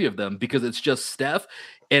combine the 3 of them because it's just Steph.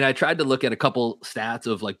 And I tried to look at a couple stats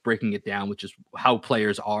of like breaking it down, which is how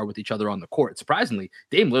players are with each other on the court. Surprisingly,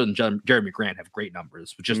 Dame Lillard and Jeremy Grant have great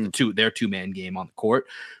numbers with just their 2-man game on the court.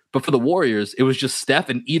 But for the Warriors, it was just Steph,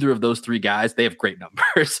 and either of those 3 guys, they have great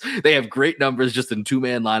numbers. They have great numbers just in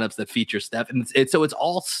 2-man lineups that feature Steph. And so it's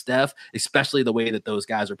all Steph, especially the way that those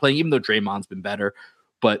guys are playing, even though Draymond's been better.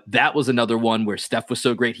 But that was another one where Steph was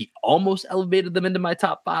so great. He almost elevated them into my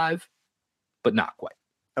top 5, but not quite.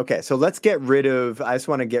 Okay, so let's get rid of, I just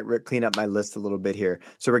want to clean up my list a little bit here.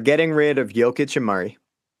 So we're getting rid of Jokic and Murray.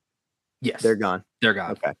 Yes. They're gone.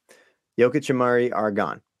 Okay. Jokic and Murray are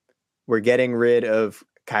gone. We're getting rid of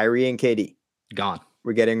Kyrie and KD. Gone.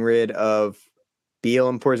 We're getting rid of Beal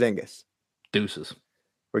and Porzingis. Deuces.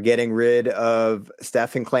 We're getting rid of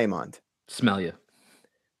Steph and Claymont. Smell you.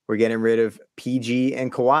 We're getting rid of PG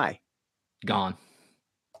and Kawhi. Gone.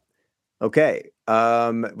 Okay.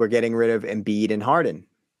 We're getting rid of Embiid and Harden.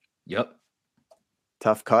 Yep.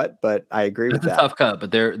 Tough cut, but I agree with It's a that. tough cut,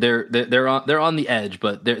 but they're on the edge,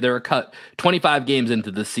 but they're a cut. 25 games into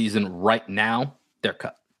the season right now, they're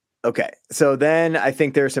cut. Okay. So then I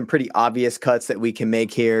think there are some pretty obvious cuts that we can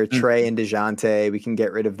make here. Trey and DeJounte, we can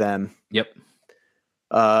get rid of them. Yep.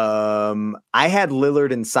 I had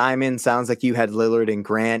Lillard and Simon. Sounds like you had Lillard and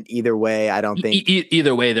Grant. Either way, I don't think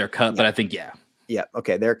Either way they're cut, but I think yeah. Yeah.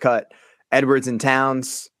 Okay, they're cut. Edwards and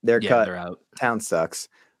Towns, they're cut. They're out. Towns sucks.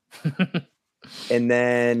 And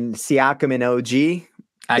then Siakam and OG,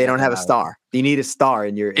 they don't have a star. You need a star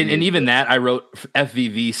in your. And even that, I wrote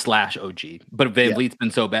FVV/OG, but Van Vliet's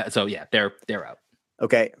been so bad, so yeah, they're out.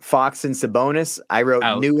 Okay, Fox and Sabonis, I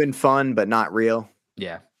wrote new and fun, but not real.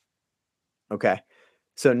 Yeah. Okay,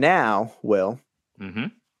 so now, Will,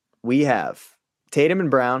 we have Tatum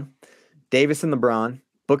and Brown, Davis and LeBron,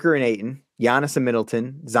 Booker and Ayton, Giannis and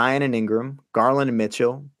Middleton, Zion and Ingram, Garland and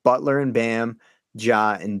Mitchell, Butler and Bam,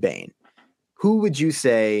 Ja and Bane. Who would you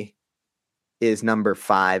say is number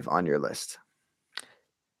 5 on your list?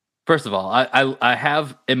 First of all, I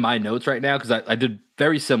have in my notes right now, because I did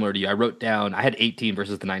very similar to you. I wrote down, I had 18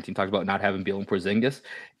 versus the 19, talked about not having Beal and Porzingis,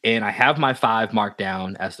 and I have my 5 marked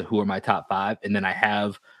down as to who are my top 5, and then I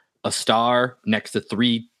have a star next to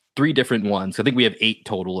three different ones. I think we have 8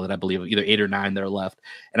 total, that I believe either 8 or 9 that are left,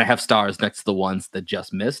 and I have stars next to the ones that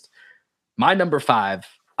just missed. My number 5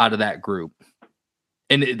 out of that group,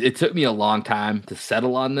 and it took me a long time to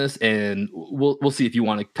settle on this, and we'll see if you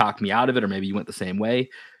want to talk me out of it, or maybe you went the same way.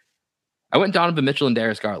 I went Donovan Mitchell and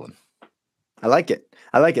Darius Garland. I like it.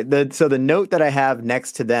 So the note that I have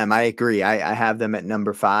next to them, I agree. I have them at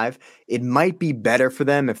number 5. It might be better for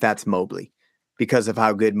them if that's Mobley, because of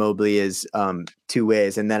how good Mobley is 2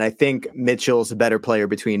 ways. And then I think Mitchell's a better player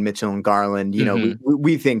between Mitchell and Garland. You know,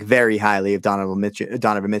 we think very highly of Donovan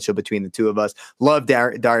Mitchell between the two of us. Love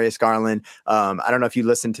Darius Garland. I don't know if you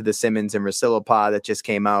listened to the Simmons and Russillo pod that just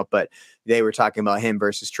came out, but they were talking about him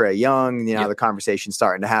versus Trae Young. You know, the conversation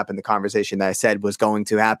starting to happen. The conversation that I said was going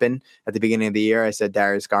to happen at the beginning of the year. I said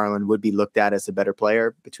Darius Garland would be looked at as a better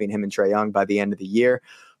player between him and Trae Young by the end of the year.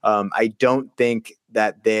 I don't think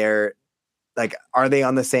that they're like, are they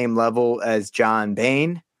on the same level as John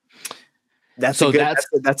Bane? That's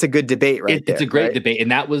a good debate, right? It's a great debate,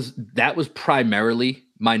 and that was primarily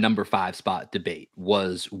my number 5 spot debate,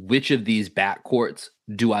 was which of these backcourts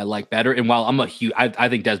do I like better? And while I'm I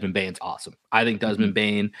think Desmond Bane's awesome. I think Desmond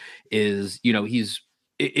Bane is, he's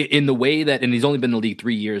in the way that, and he's only been in the league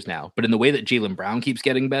 3 years now, but in the way that Jaylen Brown keeps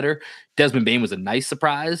getting better, Desmond Bane was a nice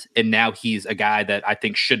surprise. And now he's a guy that I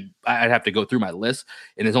think I'd have to go through my list,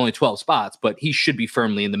 and there's only 12 spots, but he should be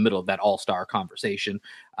firmly in the middle of that all-star conversation.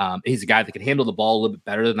 He's a guy that can handle the ball a little bit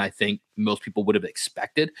better than I think most people would have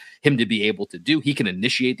expected him to be able to do. He can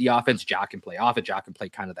initiate the offense. Ja can play off it. Ja can play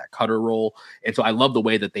kind of that cutter role. And so I love the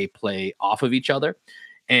way that they play off of each other.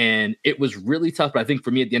 And it was really tough. But I think for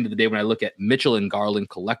me, at the end of the day, when I look at Mitchell and Garland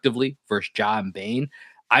collectively versus Ja and Bane,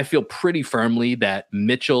 I feel pretty firmly that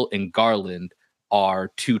Mitchell and Garland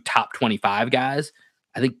are 2 top 25 guys.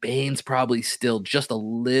 I think Bane's probably still just a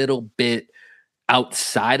little bit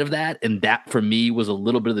outside of that. And that for me was a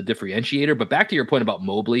little bit of the differentiator. But back to your point about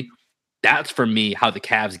Mobley, that's for me how the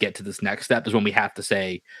Cavs get to this next step, is when we have to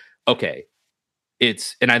say, okay,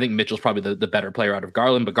 and I think Mitchell's probably the better player out of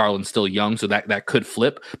Garland, but Garland's still young, so that could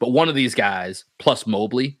flip. But one of these guys plus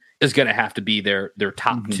Mobley is going to have to be their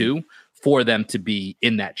top 2 for them to be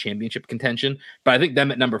in that championship contention. But I think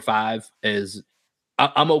them at number 5 is,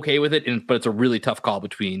 I'm okay with it, but it's a really tough call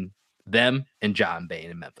between them and John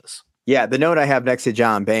Bane in Memphis. Yeah, the note I have next to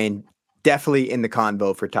John Bane, definitely in the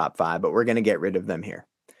convo for top 5, but we're going to get rid of them here.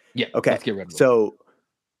 Yeah, okay. Let's get rid of them. So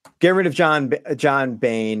get rid of John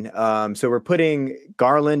Bane. So we're putting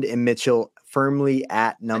Garland and Mitchell firmly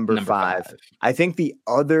at number 5. I think the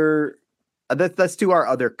other, let's do our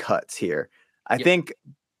other cuts here. I think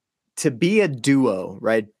to be a duo,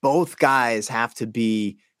 right, both guys have to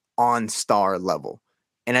be on star level.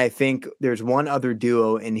 And I think there's one other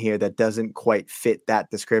duo in here that doesn't quite fit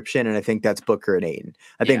that description, and I think that's Booker and Ayton.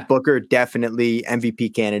 I think Booker definitely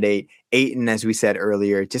MVP candidate. Ayton, as we said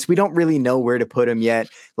earlier, just we don't really know where to put him yet.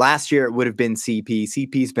 Last year it would have been CP.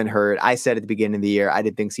 CP's been hurt. I said at the beginning of the year I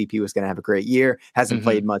didn't think CP was going to have a great year. Hasn't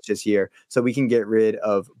played much this year, so we can get rid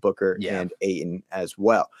of Booker and Ayton as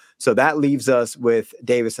well. So that leaves us with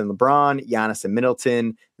Davis and LeBron, Giannis and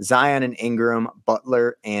Middleton, Zion and Ingram,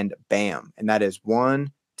 Butler and Bam. And that is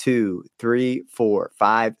 1, 2, 3, 4,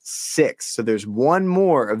 5, 6. So there's one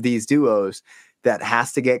more of these duos that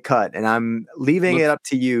has to get cut. And I'm leaving it up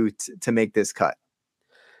to you to make this cut.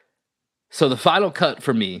 So the final cut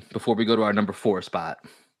for me, before we go to our number 4 spot,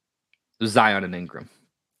 Zion and Ingram.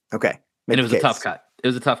 Okay. And it was a tough cut. It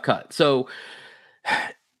was a tough cut. So,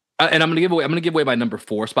 and I'm going to give away my number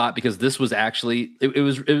 4 spot because this was actually, it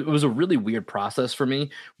was a really weird process for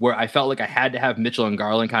me where I felt like I had to have Mitchell and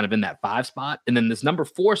Garland kind of in that 5 spot. And then this number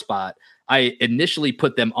 4 spot, I initially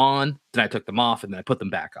put them on, then I took them off, and then I put them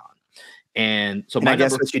back on. And so I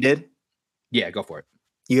guess what you did? Yeah, go for it.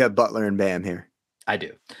 You have Butler and Bam here. I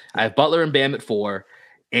do. I have Butler and Bam at 4,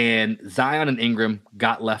 and Zion and Ingram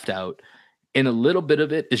got left out. And a little bit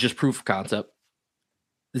of it is just proof of concept.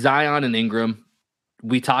 Zion and Ingram,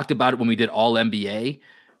 we talked about it when we did all NBA.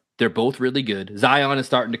 They're both really good. Zion is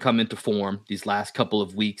starting to come into form these last couple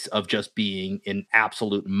of weeks of just being an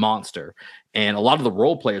absolute monster. And a lot of the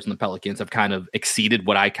role players in the Pelicans have kind of exceeded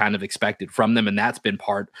what I kind of expected from them. And that's been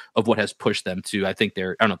part of what has pushed them to, I think I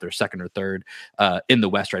don't know if they're second or third in the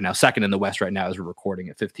West right now. Second in the West right now as we're recording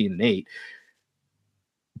at 15-8.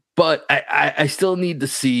 But I still need to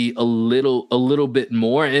see a little bit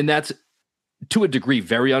more. And that's, to a degree,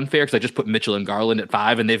 very unfair because I just put Mitchell and Garland at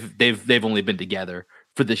 5, and they've only been together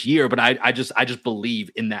for this year. But I just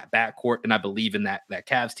believe in that backcourt, and I believe in that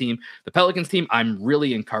Cavs team. The Pelicans team, I'm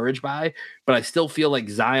really encouraged by, but I still feel like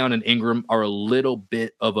Zion and Ingram are a little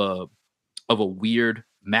bit of a weird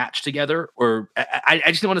match together, or I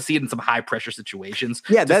just want to see it in some high pressure situations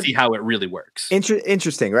to see how it really works.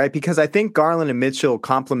 Interesting, right? Because I think Garland and Mitchell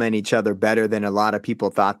complement each other better than a lot of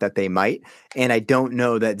people thought that they might. And I don't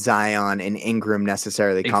know that Zion and Ingram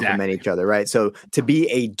necessarily complement each other, right? So to be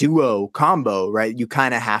a duo combo, right, you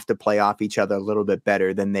kind of have to play off each other a little bit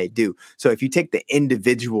better than they do. So if you take the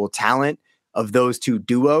individual talent of those two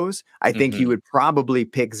duos, I think you would probably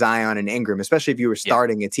pick Zion and Ingram, especially if you were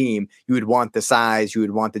starting a team. You would want the size, you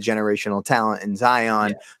would want the generational talent in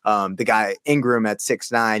Zion. The guy Ingram at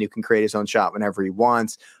 6'9", who can create his own shot whenever he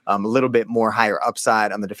wants. A little bit more higher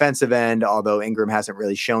upside on the defensive end, although Ingram hasn't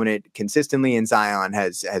really shown it consistently, and Zion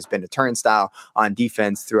has been a turnstile on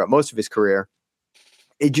defense throughout most of his career.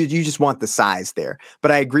 You just want the size there.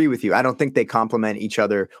 But I agree with you. I don't think they complement each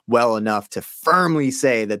other well enough to firmly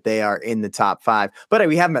say that they are in the top 5. But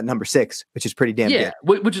we have them at number 6, which is pretty damn good.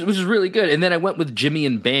 Which is really good. And then I went with Jimmy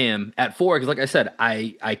and Bam at 4 because, like I said,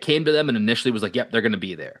 I came to them and initially was like, yep, they're going to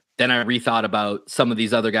be there. Then I rethought about some of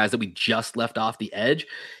these other guys that we just left off the edge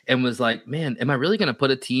and was like, man, am I really going to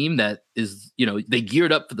put a team that is, they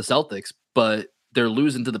geared up for the Celtics, but they're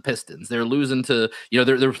losing to the Pistons. They're losing to,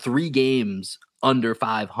 they're 3 games under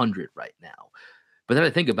 500 right now. But then I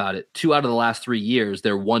think about it, 2 out of the last 3 years,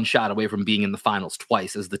 they're 1 shot away from being in the finals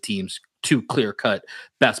twice as the team's 2 clear-cut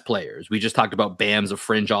best players. We just talked about Bam's a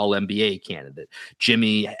fringe all-NBA candidate.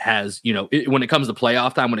 Jimmy has, when it comes to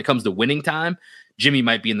playoff time, when it comes to winning time, Jimmy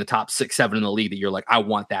might be in the top 6, 7 in the league that you're like, I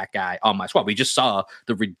want that guy on my squad. We just saw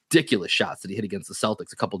the ridiculous shots that he hit against the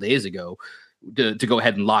Celtics a couple days ago to go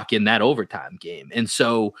ahead and lock in that overtime game. And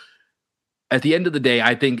so at the end of the day,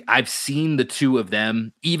 I think I've seen the 2 of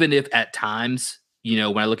them, even if at times,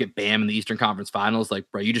 when I look at Bam in the Eastern Conference Finals, like,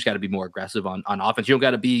 bro, you just got to be more aggressive on offense. You don't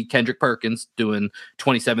got to be Kendrick Perkins doing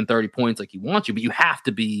 27, 30 points like he wants you, but you have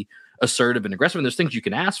to be assertive and aggressive. And there's things you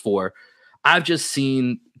can ask for. I've just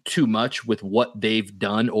seen too much with what they've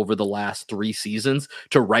done over the last 3 seasons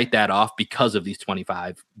to write that off because of these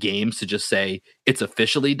 25 games to just say it's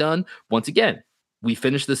officially done. Once again, we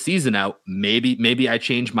finish the season out. Maybe I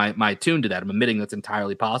change my tune to that. I'm admitting that's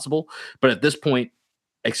entirely possible. But at this point,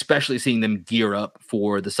 especially seeing them gear up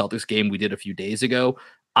for the Celtics game we did a few days ago,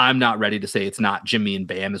 I'm not ready to say it's not Jimmy and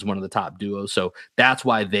Bam as one of the top duos. So that's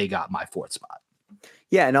why they got my 4th spot.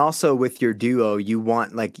 Yeah, and also with your duo, you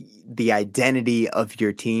want like the identity of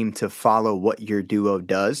your team to follow what your duo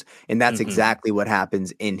does, and that's exactly what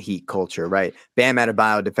happens in Heat culture, right? Bam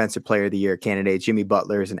Adebayo, Defensive Player of the Year candidate. Jimmy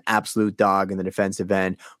Butler is an absolute dog in the defensive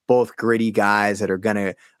end. Both gritty guys that are going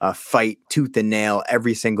to fight tooth and nail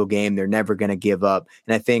every single game. They're never going to give up.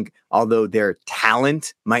 And I think although their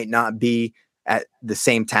talent might not be at the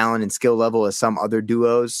same talent and skill level as some other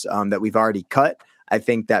duos that we've already cut, I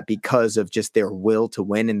think that because of just their will to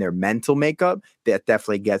win and their mental makeup, that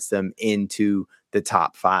definitely gets them into the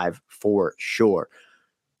top 5 for sure.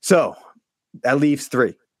 So that leaves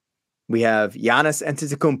 3. We have Giannis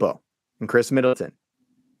Antetokounmpo and Chris Middleton,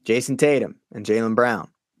 Jason Tatum and Jaylen Brown,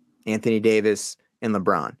 Anthony Davis and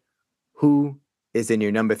LeBron. Who is in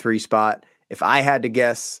your number 3 spot? If I had to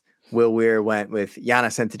guess, Will Weir went with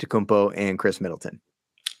Giannis Antetokounmpo and Chris Middleton.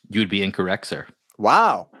 You'd be incorrect, sir.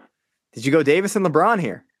 Wow. Did you go Davis and LeBron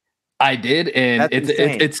here? I did, and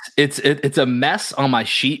it's a mess on my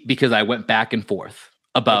sheet because I went back and forth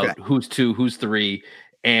about who's 2, who's 3,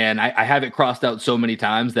 And I have it crossed out so many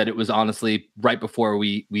times that it was honestly right before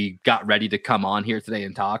we got ready to come on here today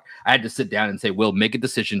and talk. I had to sit down and say, Will, make a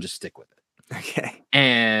decision, just stick with it. Okay.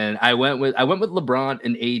 And I went with LeBron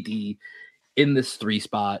and AD in this 3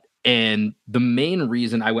 spot. And the main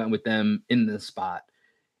reason I went with them in this spot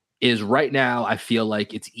is right now I feel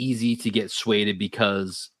like it's easy to get swayed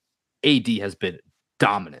because AD has been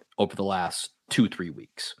dominant over the last 2-3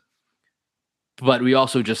 weeks. But we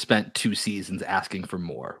also just spent 2 seasons asking for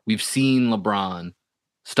more. We've seen LeBron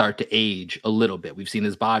start to age a little bit. We've seen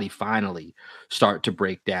his body finally start to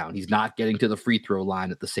break down. He's not getting to the free throw line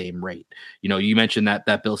at the same rate. You know, you mentioned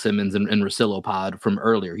that Bill Simmons and Russillo pod from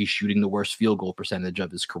earlier. He's shooting the worst field goal percentage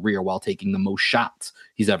of his career while taking the most shots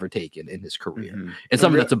he's ever taken in his career. Mm-hmm. And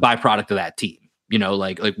something that's a byproduct of that team. You know,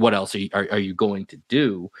 like what else are you going to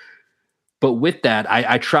do? But with that,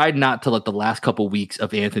 I tried not to let the last couple weeks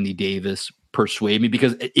of Anthony Davis persuade me,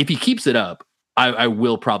 because if he keeps it up, I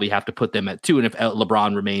will probably have to put them at 2. And if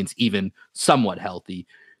LeBron remains even somewhat healthy,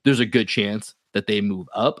 there's a good chance that they move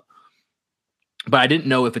up. But I didn't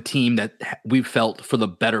know if a team that we've felt for the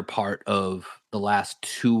better part of the last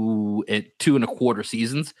 2.25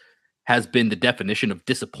 seasons has been the definition of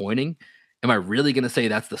disappointing. Am I really going to say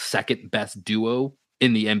that's the second best duo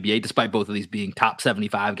in the NBA, despite both of these being top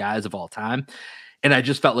 75 guys of all time? And I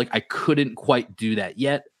just felt like I couldn't quite do that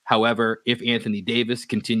yet. However, if Anthony Davis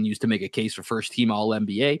continues to make a case for first team All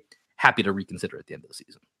NBA, happy to reconsider at the end of the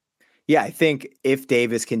season. Yeah, I think if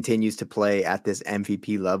Davis continues to play at this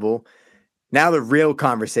MVP level, now the real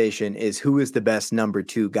conversation is who is the best number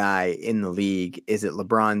 2 guy in the league? Is it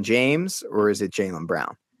LeBron James or is it Jaylen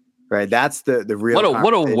Brown? Right, that's the real.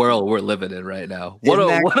 What a world we're living in right now. What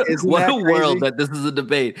a world that this is a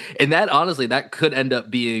debate. And that honestly, that could end up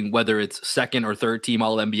being, whether it's second or third team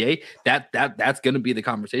All NBA. That's going to be the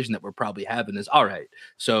conversation that we're probably having. Is all right.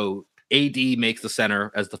 So AD makes the center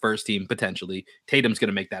as the first team potentially. Tatum's going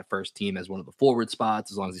to make that first team as one of the forward spots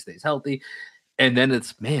as long as he stays healthy. And then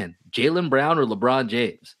it's, man, Jaylen Brown or LeBron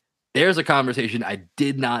James. There's a conversation I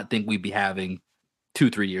did not think we'd be having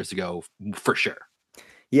 2-3 years ago for sure.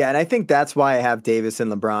 Yeah, and I think that's why I have Davis and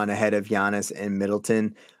LeBron ahead of Giannis and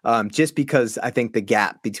Middleton, just because I think the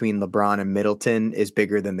gap between LeBron and Middleton is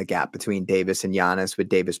bigger than the gap between Davis and Giannis, with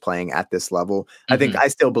Davis playing at this level. I think I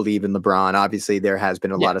still believe in LeBron. Obviously, there has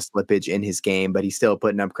been a lot of slippage in his game, but he's still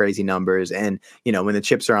putting up crazy numbers. And, you know, when the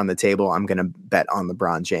chips are on the table, I'm going to bet on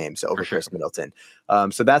LeBron James over Chris Middleton.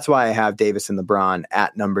 So that's why I have Davis and LeBron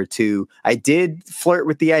at number 2. I did flirt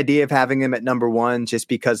with the idea of having him at number 1 just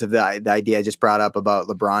because of the idea I just brought up about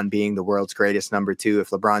LeBron being the world's greatest number 2.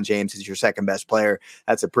 If LeBron James is your second best player,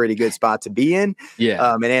 that's a pretty good spot to be in.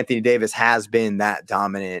 Yeah. And Anthony Davis has been that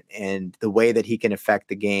dominant, and the way that he can affect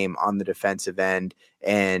the game on the defensive end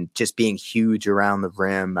and just being huge around the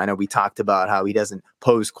rim. I know we talked about how he doesn't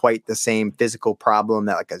pose quite the same physical problem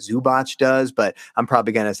that like a Zubac does, but I'm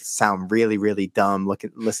probably going to sound really, really dumb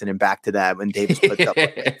listening back to that when Davis puts up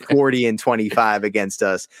like 40 and 25 against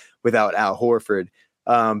us without Al Horford.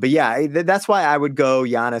 But yeah, that's why I would go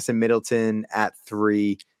Giannis and Middleton at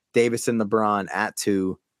 3, Davis and LeBron at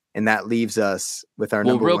 2. And that leaves us with our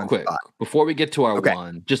number 1 real quick, spot. Before we get to our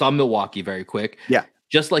 1, just on Milwaukee very quick. Yeah.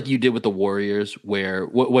 Just like you did with the Warriors, where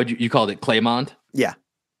what you called it, Claymont? Yeah.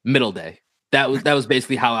 Middle day. That was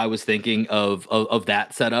basically how I was thinking of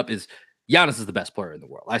that setup. Is Giannis is the best player in the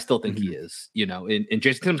world. I still think he is, you know, and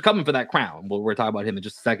Jason Tatum's coming for that crown. Well, we're talking about him in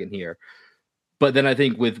just a second here. But then I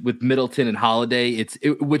think with Middleton and Holiday,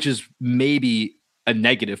 which is maybe a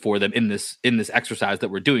negative for them in this exercise that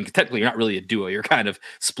we're doing, because technically you're not really a duo. You're kind of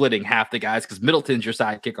splitting half the guys, because Middleton's your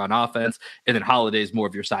sidekick on offense and then Holiday's more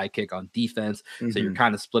of your sidekick on defense. So you're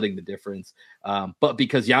kind of splitting the difference. But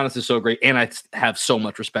because Giannis is so great and I have so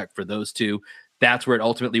much respect for those two, that's where it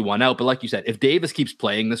ultimately won out. But like you said, if Davis keeps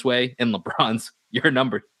playing this way and LeBron's your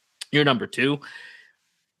number 2,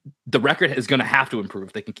 the record is going to have to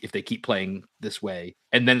improve if they keep playing this way.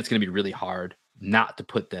 And then it's going to be really hard not to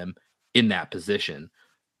put them in that position.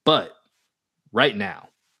 But right now,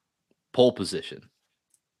 pole position,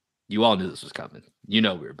 you all knew this was coming. You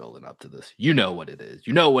know we were building up to this. You know what it is.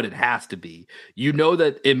 You know what it has to be. You know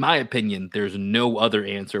that, in my opinion, there's no other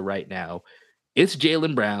answer right now. It's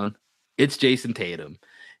Jaylen Brown. It's Jason Tatum.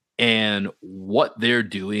 And what they're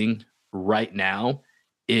doing right now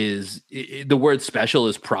is, the word special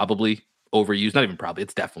is probably overused. Not even probably,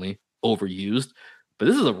 it's definitely overused. But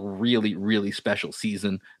this is a really, really special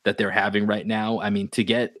season that they're having right now. I mean, to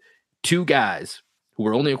get 2 guys who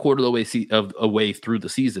are only a quarter of the way through the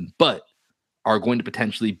season, but are going to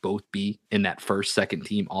potentially both be in that first, second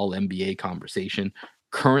team All NBA conversation,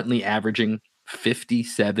 currently averaging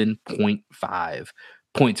 57.5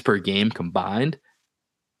 points per game combined.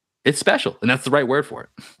 it's special, and that's the right word for it.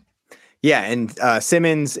 Yeah, and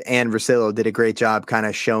Simmons and Russillo did a great job kind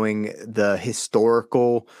of showing the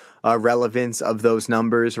historical relevance of those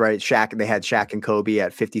numbers, right? They had Shaq and Kobe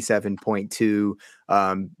at 57.2.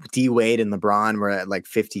 D Wade and LeBron were at like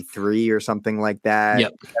 53 or something like that.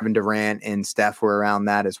 Yep. Kevin Durant and Steph were around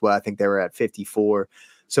that as well. I think they were at 54.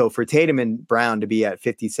 So for Tatum and Brown to be at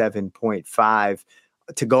 57.5,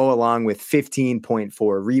 to go along with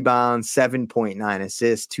 15.4 rebounds, 7.9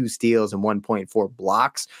 assists, 2 steals, and 1.4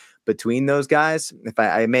 blocks between those guys. If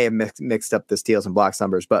I may have mixed up the steals and blocks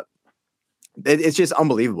numbers, but it's just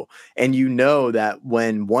unbelievable. And you know that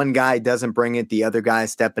when one guy doesn't bring it, the other guy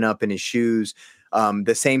stepping up in his shoes.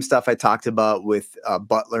 The same stuff I talked about with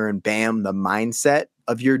Butler and Bam, the mindset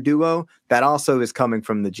of your duo, that also is coming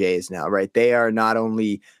from the Jays now, right? They are not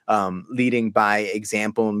only leading by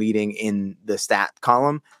example and leading in the stat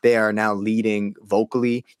column, they are now leading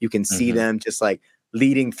vocally. You can see them just like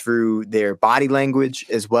leading through their body language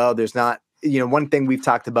as well. There's not, one thing we've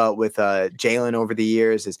talked about with Jalen over the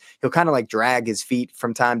years is he'll kind of like drag his feet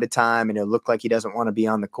from time to time and it'll look like he doesn't want to be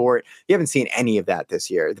on the court. You haven't seen any of that this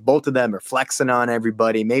year. Both of them are flexing on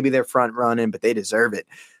everybody. Maybe they're front running, but they deserve it.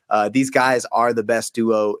 These guys are the best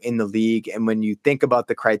duo in the league. And when you think about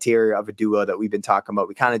the criteria of a duo that we've been talking about,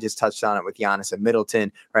 we kind of just touched on it with Giannis and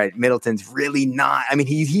Middleton, right? Middleton's really not, I mean,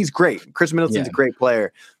 he's great. Chris Middleton's a great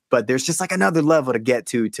player, but there's just like another level to get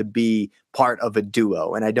to be part of a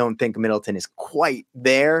duo. And I don't think Middleton is quite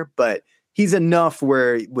there, but he's enough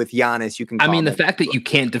where with Giannis, you can call the fact that you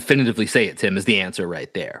can't definitively say it, Tim, is the answer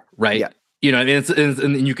right there, right? Yeah.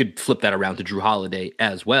 And you could flip that around to Drew Holiday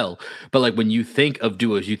as well. But like when you think of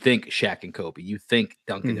duos, you think Shaq and Kobe, you think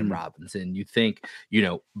Duncan and Robinson, you think,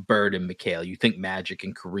 Bird and McHale, you think Magic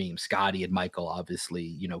and Kareem, Scotty and Michael,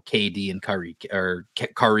 obviously, KD and Curry, or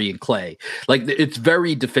Curry and Clay. Like it's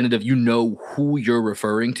very definitive. You know who you're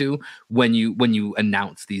referring to when you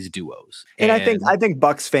announce these duos. And I think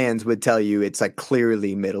Bucks fans would tell you it's like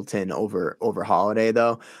clearly Middleton over Holiday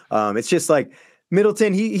though. It's just like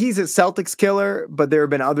Middleton, he's a Celtics killer, but there have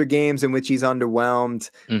been other games in which he's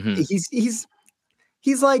underwhelmed.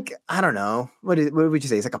 He's like, I don't know, what would you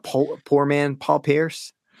say? He's like a poor man, Paul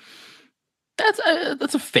Pierce. That's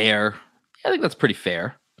a fair. I think that's pretty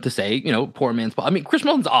fair to say. Poor man's Paul. I mean, Chris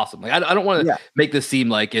Middleton's awesome. Like I don't want to make this seem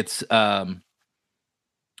like it's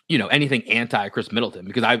anything anti Chris Middleton,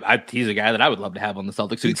 because he's a guy that I would love to have on the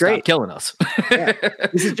Celtics. So he'd stop killing us.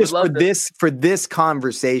 This is just for this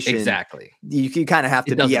conversation. Exactly. You kind of have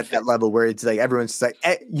to be at that level where it's like everyone's like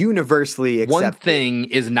universally accepted. One thing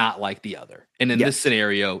is not like the other. And in this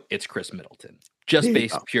scenario, it's Chris Middleton, just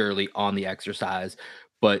based purely on the exercise.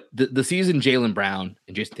 But the season Jaylen Brown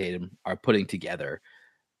and Jason Tatum are putting together,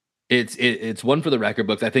 it's one for the record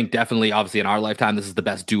books. I think definitely, obviously, in our lifetime, this is the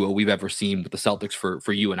best duo we've ever seen with the Celtics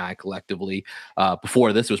for you and I collectively.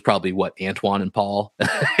 Before this was probably Antoine and Paul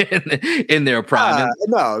in their prime.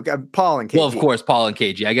 No, Paul and KG. Well, of course, Paul and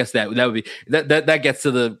KG. I guess that would be that gets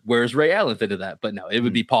to the where's Ray Allen into that. But no, it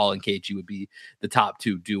would be Paul and KG would be the top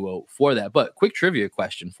two duo for that. But quick trivia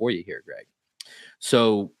question for you here, Greg.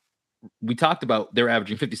 So we talked about they're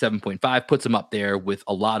averaging 57.5, puts them up there with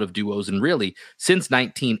a lot of duos, and really since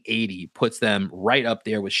 1980 puts them right up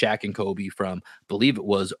there with Shaq and Kobe from, I believe it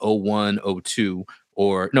was 01, 02,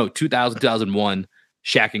 or no, 2000, 2001.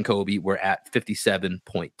 Shaq and Kobe were at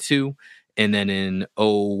 57.2. And then in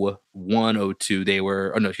 01, 02, they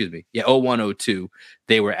were, 01, 02,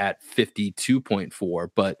 they were at 52.4.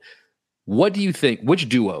 But what do you think, what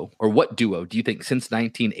duo do you think since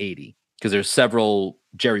 1980? Because there's several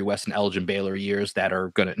Jerry West and Elgin Baylor years that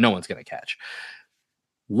no one's gonna catch.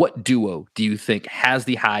 What duo do you think has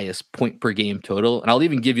the highest point per game total? And I'll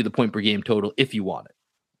even give you the point per game total if you want it.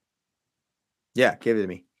 Yeah, give it to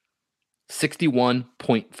me.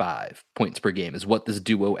 61.5 points per game is what this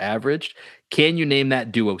duo averaged. Can you name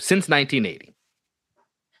that duo since 1980?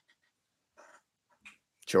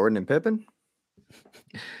 Jordan and Pippen?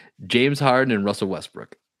 James Harden and Russell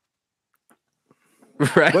Westbrook.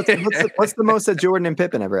 Right. What's the most that Jordan and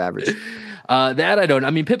Pippen ever averaged? That I don't. I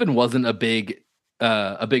mean, Pippen wasn't a big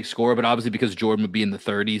scorer, but obviously because Jordan would be in the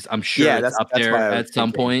 30s, I'm sure it's up there at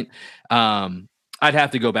some point. I'd have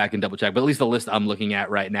to go back and double check, but at least the list I'm looking at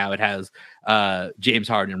right now, it has James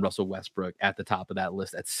Harden and Russell Westbrook at the top of that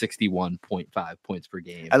list at 61.5 points per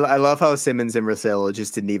game. I love how Simmons and Russillo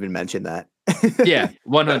just didn't even mention that. Yeah,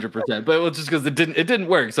 100%. But it was just because it didn't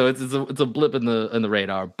work, so it's a blip in the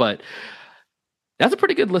radar, but. That's a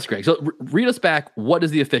pretty good list, Greg. So read us back. What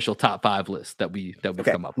is the official top 5 list that we've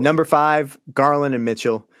come up with? Number 5, Garland and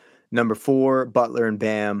Mitchell. Number 4, Butler and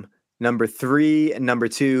Bam. Number 3 and number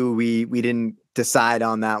 2, we didn't decide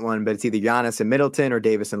on that one, but it's either Giannis and Middleton or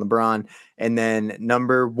Davis and LeBron. And then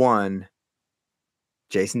number 1,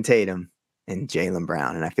 Jason Tatum and Jaylen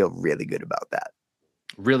Brown. And I feel really good about that.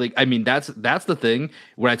 Really, I mean, that's the thing.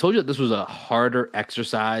 When I told you that this was a harder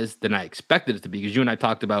exercise than I expected it to be, because you and I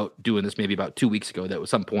talked about doing this maybe about 2 weeks ago, that at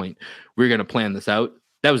some point we were going to plan this out.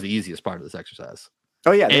 That was the easiest part of this exercise.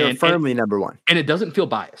 Oh, yeah, they were firmly number 1. And it doesn't feel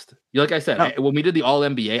biased. Like I said, when we did the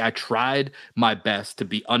All-NBA, I tried my best to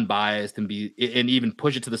be unbiased and even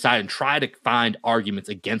push it to the side and try to find arguments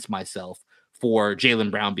against myself for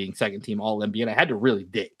Jaylen Brown being second team All-NBA. And I had to really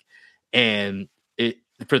dig. And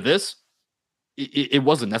for this, it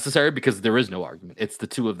wasn't necessary because there is no argument. It's the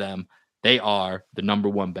two of them. They are the number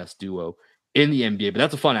 1 best duo in the NBA, but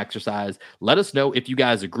that's a fun exercise. Let us know if you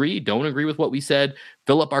guys agree, don't agree with what we said.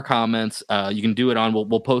 Fill up our comments. You can do it on,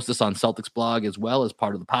 we'll post this on Celtics blog as well as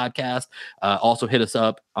part of the podcast. Also hit us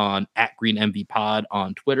up on @GreenMVPod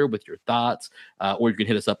on Twitter with your thoughts, or you can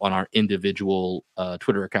hit us up on our individual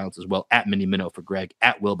Twitter accounts as well, @MiniMinnow for Greg,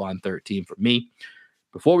 @Wilbon13 for me.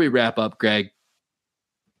 Before we wrap up, Greg,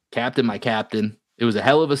 my captain, it was a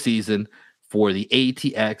hell of a season for the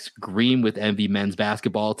ATX Green with Envy men's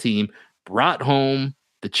basketball team. Brought home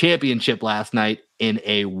the championship last night in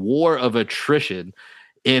a war of attrition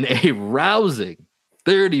in a rousing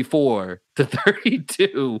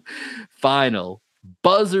 34-32 final,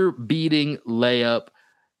 buzzer beating layup.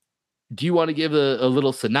 Do you want to give a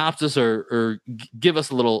little synopsis or give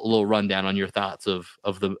us a little rundown on your thoughts of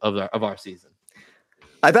our season?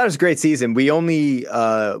 I thought it was a great season. We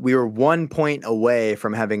were 1 point away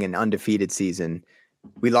from having an undefeated season.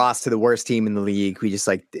 We lost to the worst team in the league. We just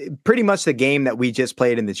pretty much the game that we just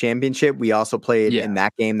played in the championship. We also played in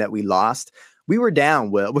that game that we lost. We were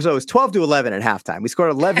down. So it was 12-11 at halftime. We scored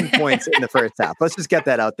 11 points in the first half. Let's just get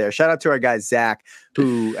that out there. Shout out to our guy, Zach,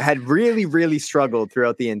 who had really, really struggled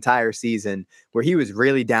throughout the entire season, where he was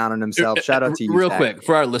really down on himself. Shout out to you, real Zach. Quick,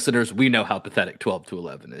 for our listeners, we know how pathetic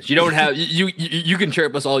 12-11 is. You don't have you can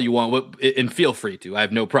chirp us all you want, and feel free to. I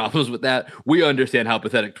have no problems with that. We understand how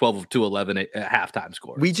pathetic 12-11 at halftime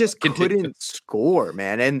score. We just couldn't score,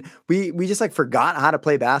 man, and we just forgot how to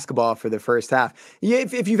play basketball for the first half. Yeah,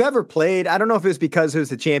 if you've ever played, I don't know if it was because it was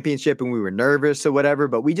the championship and we were nervous or whatever,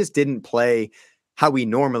 but we just didn't play how we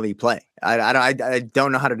normally play. I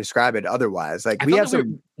don't know how to describe it otherwise.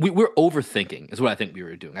 We're overthinking is what I think we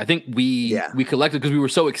were doing. I think we collected because we were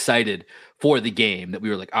so excited for the game that we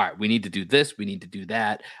were like, all right, we need to do this. We need to do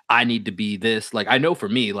that. I need to be this. I know for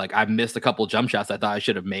me, I've missed a couple of jump shots I thought I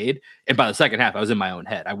should have made. And by the second half, I was in my own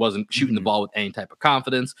head. I wasn't shooting the ball with any type of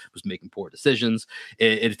confidence, was making poor decisions.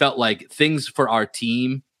 It felt like things for our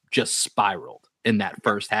team just spiraled in that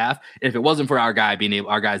first half. And if it wasn't for our guy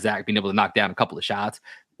Zach being able to knock down a couple of shots,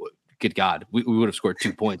 good God, we would have scored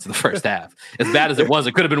 2 points in the first half. As bad as it was,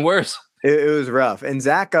 it could have been worse. It was rough. And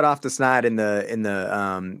Zach got off the snide in the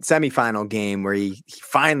semifinal game where he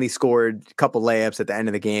finally scored a couple layups at the end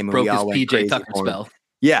of the game. And broke we all his went PJ Tucker spell.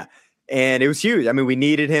 Yeah. And it was huge. I mean, we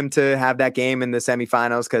needed him to have that game in the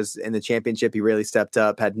semifinals because in the championship, he really stepped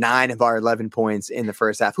up, had 9 of our 11 points in the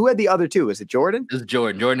first half. Who had the other 2? Was it Jordan? It was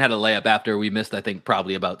Jordan. Jordan had a layup after we missed, I think,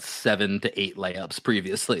 probably about 7 to 8 layups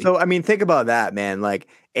previously. So, I mean, think about that, man.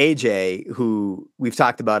 AJ, who we've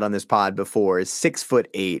talked about on this pod before, is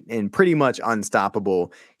 6'8" and pretty much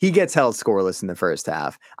unstoppable. He gets held scoreless in the first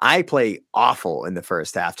half. I play awful in the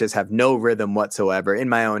first half, just have no rhythm whatsoever in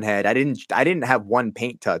my own head. I didn't have one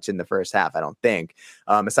paint touch in the first half, I don't think.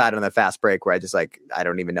 Aside on the fast break where I just I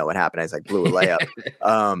don't even know what happened. I just blew a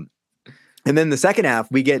layup. And then the second half,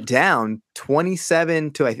 we get down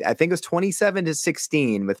 27 to, I think it was 27 to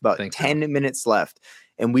 16 with about 10 minutes left.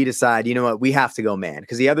 And we decide, you know what, we have to go man.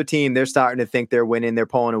 Because the other team, they're starting to think they're winning. They're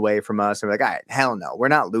pulling away from us. And we're like, all right, hell no. We're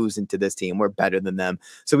not losing to this team. We're better than them.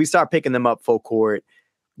 So we start picking them up full court.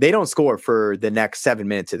 They don't score for the next 7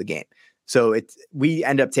 minutes of the game. So we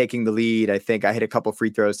end up taking the lead. I think I hit a couple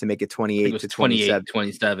free throws to make it 28 to 27.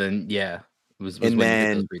 27. Yeah. It was and when then, you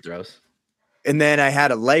hit those free throws. And then I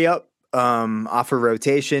had a layup off a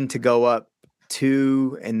rotation to go up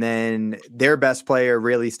 2. And then their best player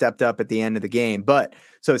really stepped up at the end of the game. But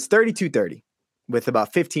so it's 32-30 with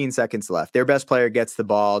about 15 seconds left. Their best player gets the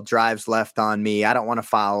ball, drives left on me. I don't want to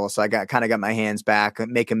foul. So I got my hands back,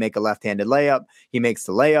 make him make a left-handed layup. He makes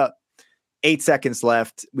the layup. 8 seconds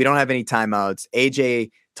left. We don't have any timeouts.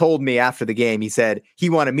 AJ told me after the game, he said he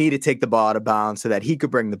wanted me to take the ball out of bounds so that he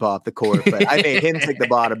could bring the ball up the court, but I made him take the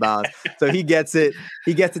ball out of bounds. So he gets it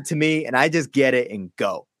to me and I just get it and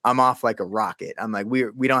go. I'm off like a rocket. I'm like, we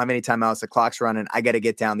don't have any timeouts. The clock's running. I got to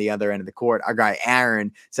get down the other end of the court. Our guy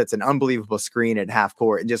Aaron sets an unbelievable screen at half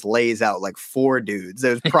court and just lays out like 4 dudes.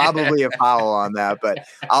 There's probably a foul on that, but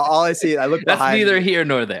all I see, I look That's behind. Neither here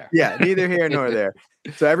nor there. Yeah, neither here nor there.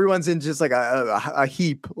 So everyone's in just like a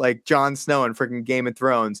heap, like Jon Snow in freaking Game of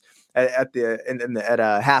Thrones at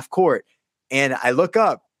half court. And I look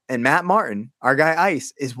up, and Matt Martin, our guy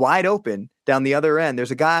Ice, is wide open down the other end.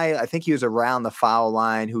 There's a guy, I think he was around the foul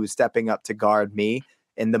line, who was stepping up to guard me.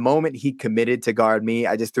 And the moment he committed to guard me,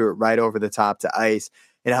 I just threw it right over the top to Ice.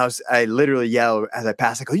 And I literally yelled as I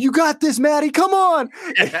passed, I go, "You got this, Matty, come on."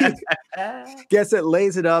 Guess it,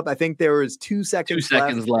 lays it up. I think there was 2 seconds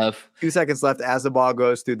left. 2 seconds left as the ball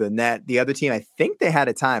goes through the net. The other team, I think they had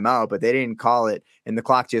a timeout, but they didn't call it. And the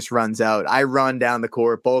clock just runs out. I run down the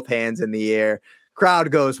court, both hands in the air.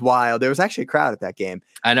 Crowd goes wild. There was actually a crowd at that game.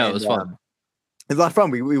 I know, it was fun. It was a lot of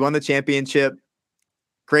fun. We won the championship.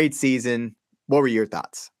 Great season. What were your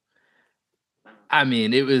thoughts? I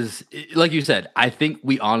mean, it was, like you said, I think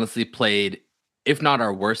we honestly played, if not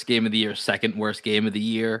our worst game of the year, second worst game of the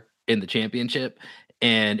year in the championship.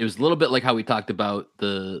 And it was a little bit like how we talked about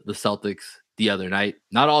the Celtics the other night.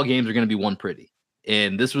 Not all games are going to be won pretty.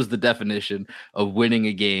 And this was the definition of winning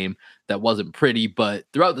a game that wasn't pretty. But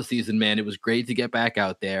throughout the season, man, it was great to get back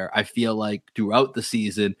out there. I feel like throughout the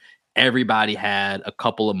season, everybody had a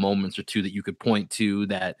couple of moments or two that you could point to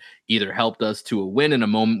that either helped us to a win in a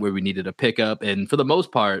moment where we needed a pickup. And for the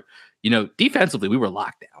most part, defensively, we were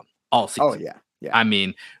locked down all season. Oh, yeah. I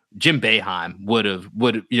mean, Jim Boeheim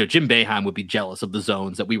Jim Boeheim would be jealous of the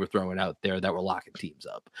zones that we were throwing out there that were locking teams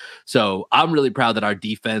up. So I'm really proud that our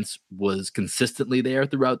defense was consistently there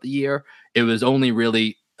throughout the year. It was only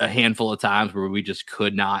really a handful of times where we just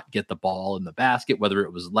could not get the ball in the basket, whether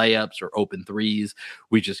it was layups or open threes.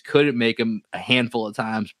 We just couldn't make them a handful of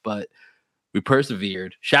times, but we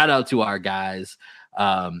persevered. Shout out to our guys.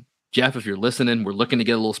 Jeff, if you're listening, we're looking to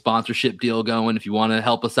get a little sponsorship deal going. If you want to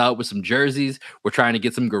help us out with some jerseys, we're trying to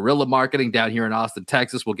get some guerrilla marketing down here in Austin,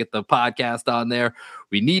 Texas. We'll get the podcast on there.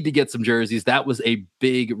 We need to get some jerseys. That was a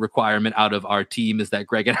big requirement out of our team, is that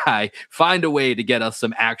Greg and I find a way to get us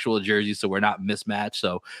some actual jerseys so we're not mismatched.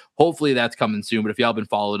 So hopefully that's coming soon. But if y'all been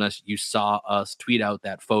following us, you saw us tweet out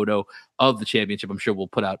that photo of the championship. I'm sure we'll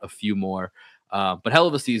put out a few more. But hell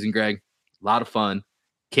of a season, Greg. A lot of fun.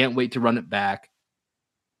 Can't wait to run it back.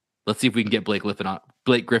 Let's see if we can get Blake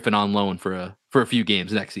Griffin on loan for a few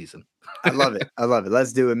games next season. I love it.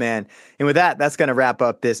 Let's do it, man. And with that, that's going to wrap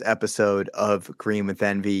up this episode of Green with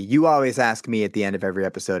Envy. You always ask me at the end of every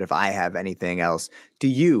episode if I have anything else. Do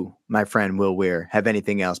you, my friend Will Weir, have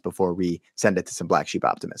anything else before we send it to some Black Sheep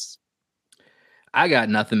optimists? I got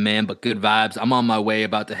nothing, man, but good vibes. I'm on my way,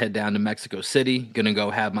 about to head down to Mexico City. Gonna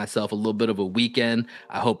go have myself a little bit of a weekend.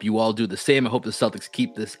 I hope you all do the same. I hope the Celtics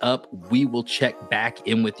keep this up. We will check back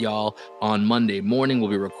in with y'all on Monday morning. We'll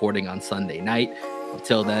be recording on Sunday night.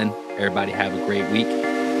 Until then, everybody have a great week.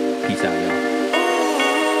 Peace out, y'all.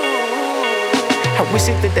 I wish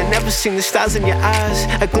it that I never seen the stars in your eyes.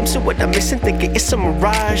 A glimpse of what I'm missing, thinking it's a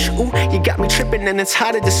mirage. Ooh, you got me tripping and it's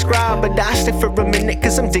hard to describe. But I stay for a minute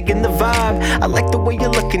cause I'm digging the vibe. I like the way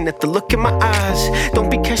you're looking at the look in my eyes.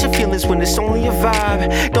 Don't be catching feelings when it's only a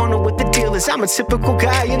vibe. Don't know what the deal is, I'm a typical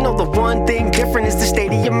guy. You know the one thing different is the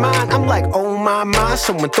state of your mind. I'm like, oh my,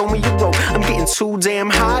 someone throw me a rope. I'm getting too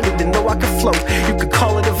damn high, didn't know I could float. You could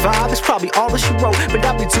call it a vibe, it's probably all that you wrote. But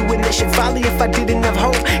I'd be doing this shit folly if I didn't have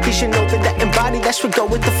hope. You should know that I embody, that's what go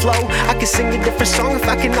with the flow. I could sing a different song if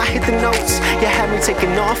I cannot hit the notes. You had me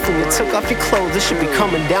taking off when you took off your clothes. This should be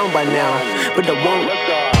coming down by now, but I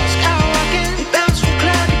won't.